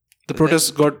 The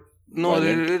protest got No,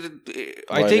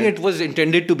 I think it was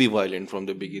intended to be violent from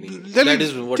the beginning. That is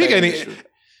what I understood.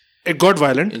 It got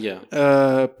violent.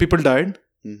 Yeah. People died.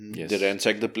 Yes. They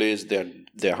ransacked the place.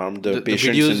 They harmed the The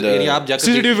patients videos, in the. यानी आप जाकर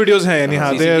CCTV videos हैं यानी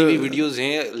हाँ CCTV videos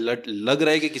हैं, लग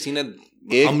रहा है कि किसी ने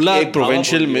हमला एक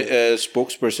प्रोविंशियल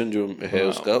स्पोक्स पर्सन जो है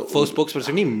उसका स्पोक्स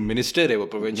पर्सन नहीं, मिनिस्टर है वो,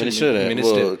 प्रोविंशियल मिनिस्टर है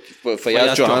मिनिस्टर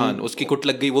फयाज चौहान, उसकी कुट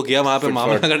लग गई, वो गया वहां पे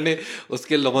मामला करने,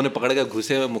 उसके लोगों ने पकड़ कर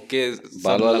घुसे हुए मुक्के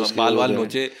बाल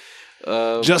नोचे,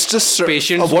 justice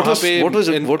patients what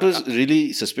was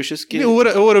really suspicious कि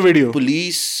over a video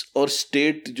पुलिस और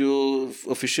स्टेट जो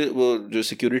ऑफिशियल वो जो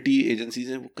सिक्योरिटी एजेंसीज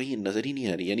हैं वो कहीं नजर ही नहीं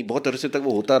आ रही, यानी बहुत अरसे तक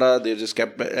वो होता रहा, देयर जस्ट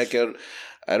केप्ट बैक और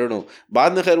आई डोंट नो,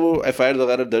 बाद में खैर वो एफआईआर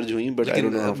वगैरह दर्ज हुई, बट आई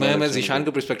डोंट नो मैं ज़ीशान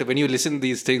का perspective, when you listen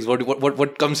these things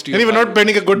what comes to you, and we're not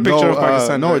painting a good picture of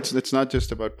Pakistan. No, it's not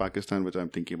just about Pakistan which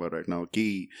I'm thinking about right now. कि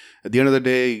at the end of the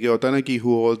day ये होता है ना कि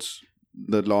who holds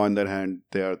the law in their hand,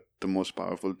 they are the most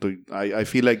powerful. So I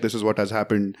feel like this is what has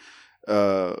happened.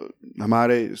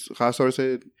 हमारे खास तौर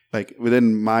से like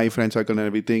within my friend circle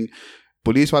and everything,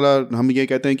 police वाला हम ये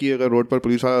कहते हैं कि अगर रोड पर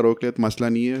पुलिस वाला रोक ले तो मसला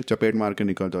नहीं है, चपेट मार के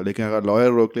निकल जाओ, लेकिन अगर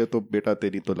लॉयर रोक ले तो बेटा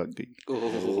तेरी तो लग गई.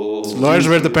 Lawyers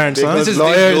wear the pants, huh? This is the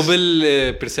global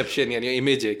perception यानी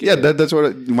image है. Yeah, that's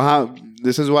what वहाँ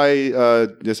this is why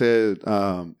जैसे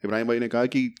इब्राहिम भाई ने कहा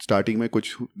कि स्टार्टिंग में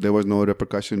कुछ there was no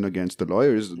repercussion against the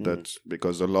lawyers. That's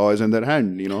because the law is in their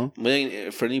hand, you know. मुझे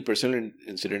funny personal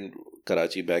incident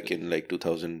Karachi back in like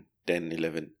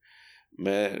 2010-11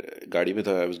 मैं गाड़ी में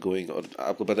था, आई वाज गोइंग, और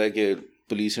आपको पता है कि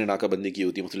पुलिस ने नाकाबंदी की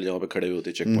होती है, मुख्तलिफ जगहों पे खड़े हुए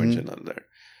होते check points and all that,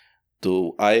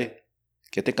 तो आए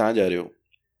कहते कहाँ जा रहे हो,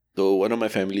 तो वन ऑफ माई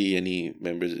फैमिली यानी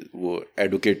मेंबर्स वो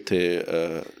एडवोकेट थे,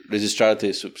 रजिस्ट्रार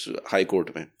थे हाई कोर्ट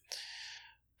में,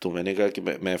 तो मैंने कहा कि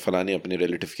मैं फलाने अपने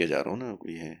रिलेटिव के जा रहा हूँ ना,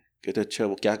 कोई है, कहते अच्छा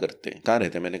वो क्या करते हैं, कहाँ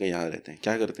रहते हैं, मैंने कहा यहाँ रहते हैं,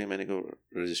 क्या करते हैं, मैंने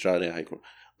कहा रजिस्ट्रार है हाई कोर्ट,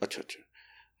 अच्छा,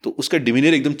 तो उसका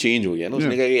डिमीनियर एकदम चेंज हो गया ना,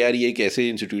 उसने कहा कि यार ये एक ऐसे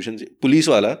इंस्टीट्यूशन, पुलिस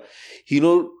वाला he know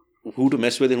who to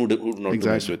mess with and who not to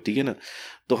mess with, ठीक है ना.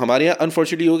 तो हमारे यहाँ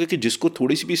अनफॉर्चुनेटली हो गया कि जिसको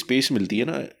थोड़ी सी भी स्पेस मिलती है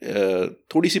ना,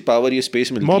 थोड़ी सी पावर या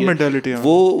स्पेस मिलती है,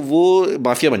 वो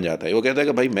माफिया बन जाता है. वो कहता है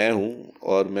कि भाई मैं हूँ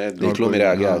और मैं देख लो मेरे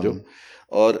आगे आ जाओ.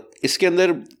 और इसके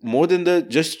अंदर more than the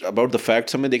just about the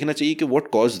facts हमें देखना चाहिए कि व्हाट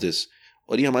कॉज दिस.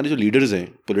 और ये हमारे जो लीडर्स हैं,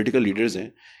 पॉलिटिकल लीडर्स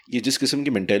हैं, ये जिस किस्म की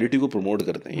मेंटालिटी को प्रमोट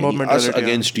करते हैं, अस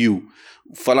अगेंस्ट यू,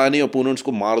 फलाने ओपोनेंट्स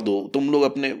को मार दो, तुम लोग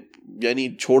अपने यानी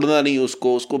छोड़ना नहीं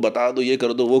उसको बता दो, ये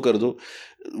कर दो वो कर दो,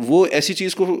 वो ऐसी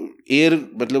चीज को एयर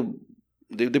मतलब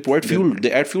they provide fuel,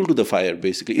 they add fuel to the fire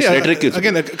basically. It's rhetoric.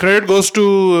 Again, credit goes to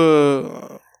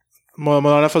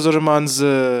Maulana Fazal रहमान's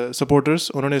supporters.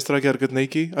 उन्होंने इस तरह की हरकत नहीं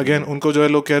की. Again, उनको जो है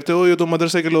लोग कहते हो ये तो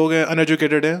मदरसे के लोग हैं,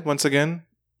 uneducated हैं. Once again,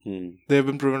 they have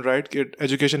been proven right.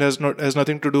 Education has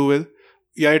nothing to do with.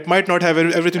 Yeah, it might not have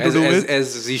everything to do with.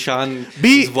 As Zishan,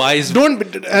 wise.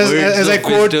 Don't as I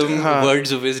quote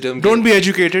words of wisdom. Don't be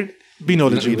educated. Be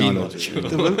knowledgeable.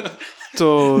 तो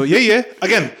यही है.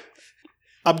 Again,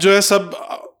 अब जो है सब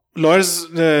lawyers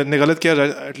ने गलत किया.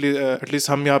 एटलीस्ट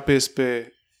हम यहाँ पे इस पे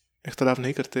इख्तलाफ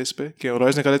नहीं करते इस पे कि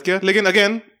लॉयर्स ने गलत किया. लेकिन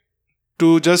again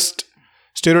to just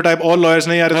stereotype all lawyers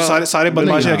नहीं यार सारे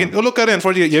बदमाश हैं, वो लोग कर रहे हैं.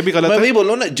 अनफॉर्चुनेटली ये भी गलत है. मैं वही बोल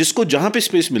रहा हूँ ना, जिसको जहाँ पे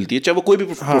स्पेस मिलती है, चाहे वो कोई भी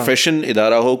प्रोफेशन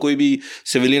इदारा हो, कोई भी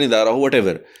सिविलियन इदारा हो,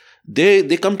 whatever,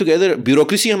 they come together.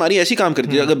 Bureaucracy हमारी ऐसी काम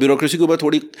करती है. अगर ब्यूरोक्रेसी के ऊपर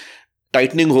थोड़ी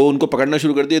टाइटनिंग हो, उनको पकड़ना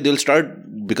शुरू कर दिया, दे विल स्टार्ट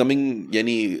बिकमिंग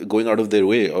यानी going out of their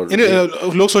way.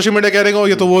 और लोग सोशल मीडिया कह रहे हैं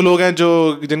ये तो वो लोग हैं जो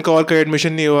जिनका और कोई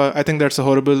एडमिशन नहीं हुआ. I think that's a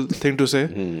horrible thing to say.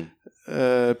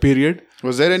 Period.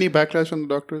 Was there any backlash from the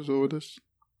doctors over this?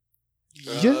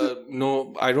 No,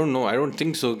 I don't know. I don't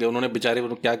think so. उन्होंने बेचारे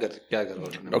क्या कर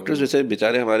डॉक्टर्स जैसे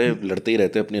बेचारे हमारे लड़ते ही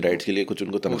रहते हैं अपने राइट्स के लिए. कुछ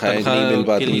उनको तनख्वाहें नहीं मिल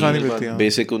पाती,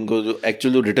 बेसिक उनको जो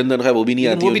एक्चुअल जो रिटर्न तनख्वाह वो भी नहीं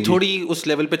आती. वो भी थोड़ी उस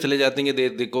लेवल पे चले जाते हैं कि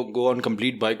दे गो ऑन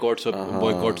कंप्लीट बायकॉट्स और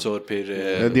बॉयकॉट्स, और फिर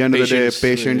at the end of the day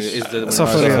patients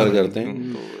सफर करते हैं.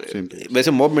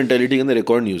 वैसे मॉब मेंटालिटी के अंदर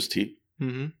एक और न्यूज़ थी.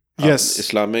 Yes.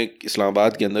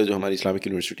 इस्लामाबाद के अंदर जो हमारी इस्लामिक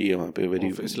यूनिवर्सिटी है वहाँ पे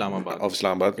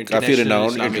इस्लामाबाद काफी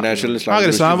रिनाउंड इंटरनेशनल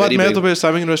इस्लामाबाद में तो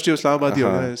इस्लामिक यूनिवर्सिटी इस्लामाबाद ही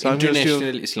होगा.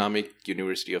 International Islamic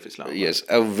university of Islam. Yes,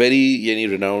 a very यानी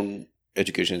रिनाउंड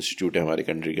एजुकेशन इंस्टीट्यूट है हमारी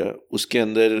कंट्री का. उसके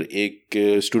अंदर एक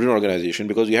student organization,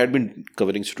 because we had been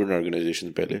covering student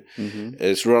organization पहले,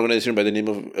 student organization by the name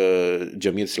of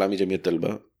Jamiat Islami Jamiat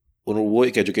Talaba, वो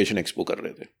एक एजुकेशन एक्सपो कर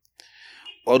रहे थे.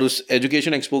 और उस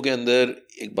एजुकेशन एक्सपो के अंदर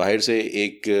एक बाहर से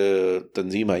एक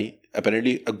तंजीम आई,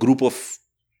 apparently a group of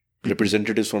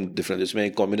representatives from different, जिसमें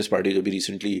एक कम्युनिस्ट पार्टी जो भी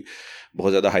रिसेंटली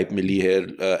बहुत ज़्यादा हाइप मिली है,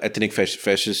 एथनिक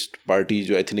फैसिस्ट पार्टी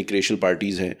जो एथनिक रेशियल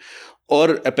पार्टीज़ हैं,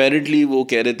 और अपेरेंटली वो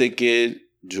कह रहे थे कि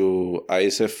जो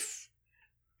ISF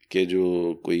के जो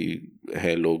कोई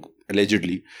है लोग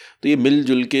allegedly, तो ये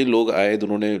मिलजुल के लोग आए, तो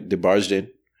उन्होंने they barged in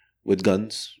with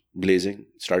guns blazing,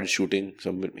 started shooting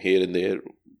some here and there,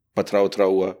 पथरा उथरा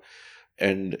हुआ,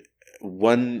 and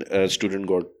one student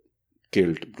got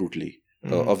killed brutally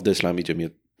of the Islami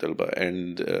Jamiyat Talaba,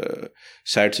 and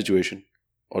sad situation.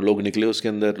 और लोग निकले उसके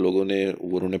अंदर, लोगों ने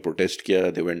उन्होंने प्रोटेस्ट किया,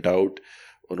 they went out,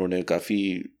 उन्होंने काफ़ी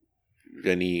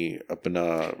यानी अपना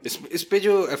इस पे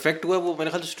जो इफेक्ट हुआ वो मेरे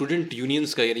ख्याल स्टूडेंट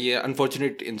यूनियंस का, यानी ये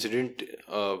unfortunate incident,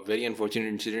 very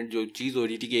unfortunate incident, जो चीज़ हो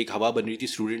रही थी कि एक हवा बन रही थी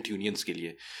स्टूडेंट यूनियंस के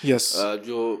लिए. यस,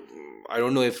 जो I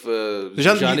don't know if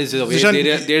Zishan is aware,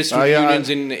 there are student unions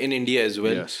in India as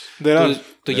well.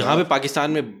 तो यहाँ पे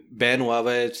पाकिस्तान में बैन हुआ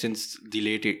हुआ है सिंस द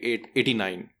लेट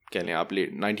 89 कह लें आप,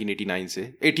 लेट 1989 से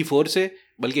 84 से,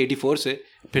 बल्कि 84 से,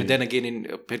 फिर देन अगेन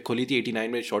फिर खोली थी 89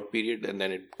 में short period, and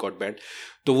then it got band.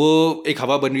 तो वो एक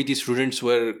हवा बन रही थी, students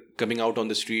were coming out on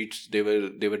the streets, they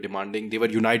were demanding, they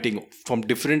were uniting from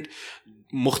different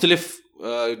मुख्तलिफ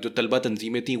जो तलबा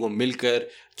तंजीमें थी वो मिलकर,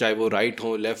 चाहे वो राइट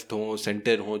हो, लेफ्ट हो,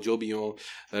 सेंटर हो, जो भी हो,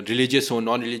 रिलीजियस हो,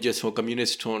 नॉन रिलीजियस हो,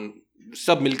 कम्युनिस्ट हो,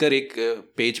 सब मिलकर एक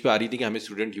पेज पे आ रही थी कि हमें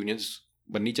स्टूडेंट यूनियंस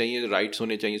बननी चाहिए, राइट्स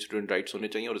होने चाहिए, स्टूडेंट राइट्स होने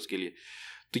चाहिए. और उसके लिए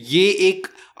तो ये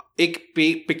एक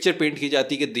पिक्चर पेंट की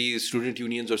जाती है कि दी स्टूडेंट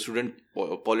यूनियंस और स्टूडेंट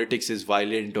पॉलिटिक्स इज़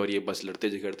वायलेंट और ये बस लड़ते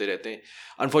झगड़ते रहते हैं.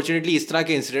 अनफॉर्चुनेटली इस तरह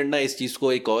के इंसिडेंट ना इस चीज़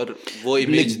को एक और वो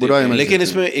इमेज, लेकिन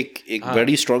इसमें एक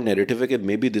वेरी स्ट्रॉन्ग नैरेटिव है कि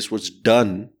may be this was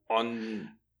done on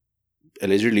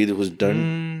allegedly it was done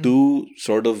to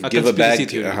sort of give a back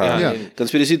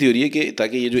conspiracy theory है कि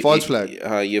ताकि ये जो false flag,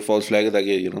 हाँ ये false flag है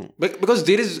ताकि you know, because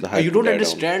there is you don't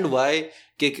understand why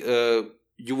कि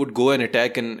you would go and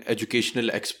attack an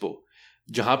educational expo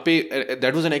जहाँ पे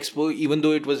that was an expo even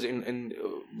though it was in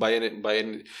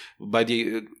by the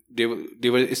they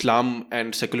were Islam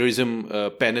and secularism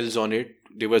panels on it,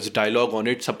 there was dialogue on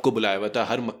it, सबको बुलाया हुआ था,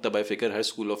 हर मकतबा फ़िक्र, हर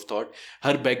school of thought,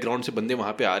 her background से बंदे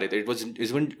वहाँ पे आ रहे थे.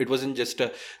 It wasn't just a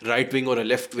right wing or a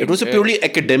left wing, it was a purely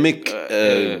academic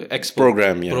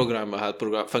program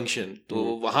function. तो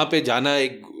वहाँ पे जाना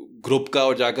एक ग्रुप का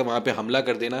और जाकर वहाँ पे हमला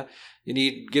कर देना, यानी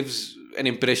it gives an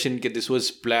impression that this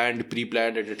was planned,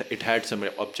 pre-planned, and it had some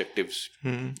objectives.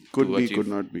 Could be, could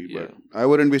not be, but I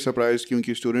wouldn't be surprised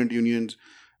because student unions,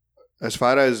 as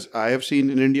far as I have seen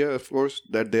in India, of course,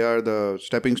 that they are the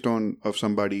stepping stone of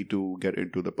somebody to get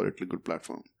into the political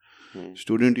platform.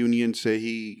 Student union से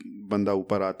ही बंदा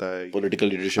ऊपर आता है.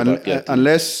 Political leadership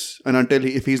unless and until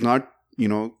if he's not,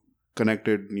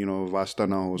 connected, वास्ता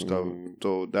ना हो उसका, so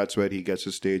that's where he gets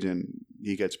a stage and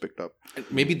he gets picked up.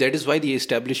 Maybe that is why the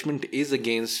establishment is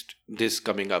against this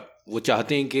coming up. वो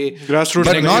चाहते हैं कि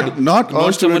grassroots, but not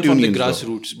all student unions.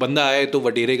 Grassroots बंदा आए तो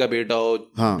वडेरे का बेटा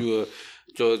हो,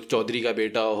 चौधरी का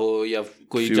बेटा हो, या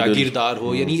कोई जागीरदार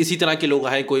हो, यानी इसी तरह के लोग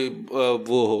आए, कोई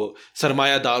वो हो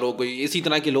सरमायादार हो, कोई इसी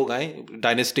तरह के लोग आए,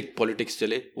 डायनेस्टिक पॉलिटिक्स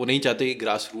चले. वो नहीं चाहते कि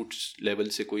ग्रास रूट्स लेवल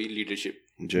से कोई leadership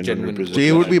genuine. So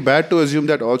it would be bad to assume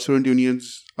that all student unions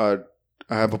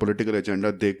have a political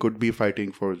agenda. They could be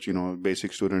fighting for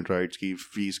basic student rights की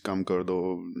फीस कम कर दो,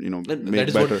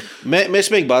 make better. मैं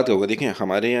इसमें एक बात कहूँगा, देखें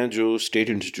हमारे यहाँ जो स्टेट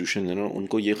इंस्टीट्यूशन है ना,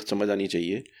 उनको ये समझ आनी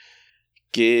चाहिए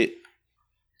कि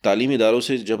तालीमी इदारों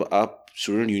से जब आप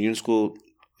स्टूडेंट यूनियंस को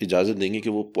इजाज़त देंगे कि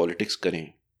वो पॉलिटिक्स करें,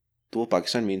 तो वो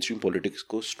पाकिस्तान मेन स्ट्रीम पॉलिटिक्स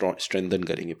को स्ट्रेंथन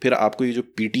करेंगे. फिर आपको ये जो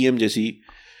PTM जैसी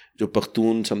जो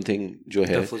पख्तून समथिंग जो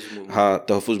है, हाँ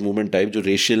तहफ़्फ़ुज़ मूवमेंट टाइप, जो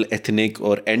रेशियल एथनिक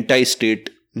और एंटी स्टेट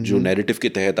जो नैरेटिव के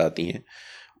तहत आती हैं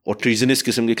और ट्रीजनस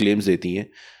किस्म के क्लेम्स देती हैं,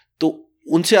 तो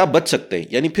उनसे आप बच सकते हैं.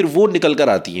 यानी फिर वो निकल कर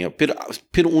आती हैं,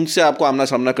 फिर उनसे आपको आमना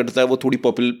सामना करता है, वो थोड़ी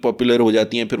पॉपुलर हो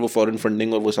जाती हैं, फिर वो फॉरेन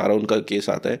फंडिंग और वो सारा उनका केस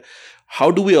आता है.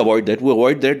 How do we avoid that? वो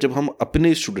अवॉइड दैट जब हम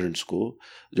अपने स्टूडेंट्स को,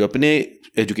 जो अपने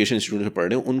एजुकेशन इंस्टीट्यूट में पढ़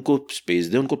रहे हैं, उनको स्पेस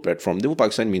दें, उनको प्लेटफॉर्म दें, वो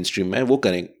पाकिस्तान मेन स्ट्रीम में है, वो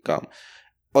करें काम.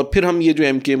 और फिर हम ये जो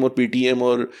MKM और PTM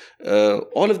और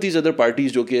all of these other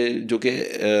parties जो कि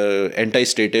एंटी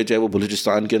स्टेट है, चाहे वो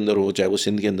बलूचिस्तान के अंदर हो, चाहे वो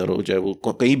सिंध के अंदर हो, चाहे वो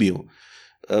कहीं भी हो,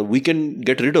 we can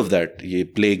get rid of that, ये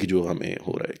प्लेग जो हमें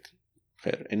हो रहा है.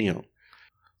 खैर, anyhow,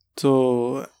 so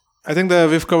I think that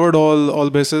we've covered all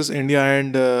bases, India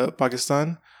and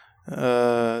Pakistan.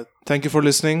 Thank you for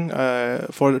listening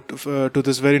to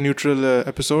this very neutral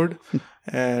episode,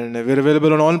 and we're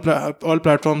available on all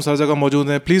platforms. हर जगह मौजूद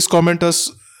हैं. Please comment us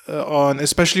on,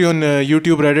 especially on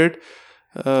YouTube, Reddit.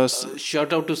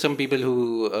 Shout out to some people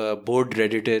who bored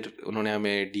Redditor. उन्होंने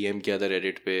हमें DM किया था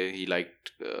Reddit पे. He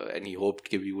liked and he hoped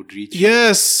कि we would reach.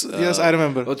 Yes, I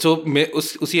remember. So मैं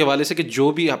उसी हवाले से कि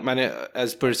जो भी मैंने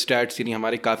as per stats यानी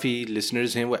हमारे काफ़ी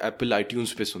listeners हैं वो Apple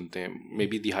iTunes पे सुनते हैं.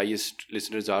 Maybe the highest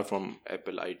listeners are from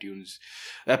Apple iTunes,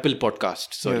 Apple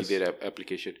Podcast, sorry, their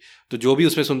application. तो जो भी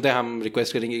उसमें सुनते हैं हम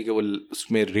रिक्वेस्ट करेंगे कि वो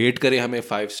उसमें रेट करें हमें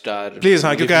 5 स्टार. प्लीज़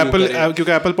हाँ,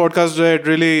 क्योंकि Apple Podcast जो है it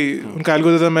really उनका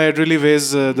एल्गोरिथम है, it really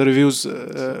weighs the reviews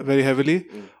very heavily.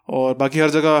 और बाकी हर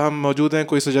जगह हम मौजूद हैं.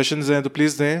 कोई सजेशंस हैं तो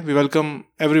प्लीज़ दें. We welcome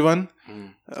everyone.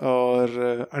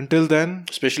 और until then,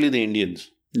 especially the Indians.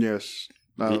 Yes.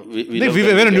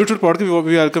 we're a neutral podcast.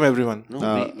 We welcome everyone.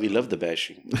 No, we love the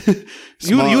bashing.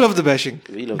 You love the bashing.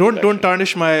 Don't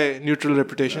tarnish my neutral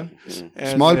reputation.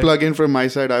 Small plug-in from my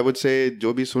side. I would say,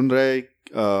 जो भी सुन रहे,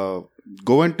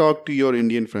 go and talk to your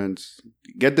Indian friends.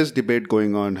 Get this debate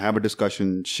going on. Have a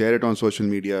discussion. Share it on social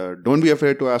media. Don't be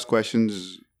afraid to ask questions.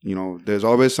 You know, there's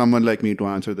always someone like me to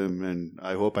answer them, and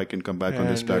I hope I can come back on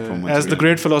this platform. As the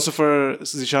great philosopher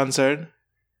Zishan said,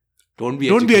 don't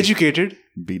be educated.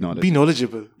 Be knowledgeable. Be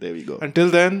knowledgeable. There we go.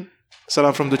 Until then,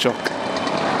 salam from the chalk.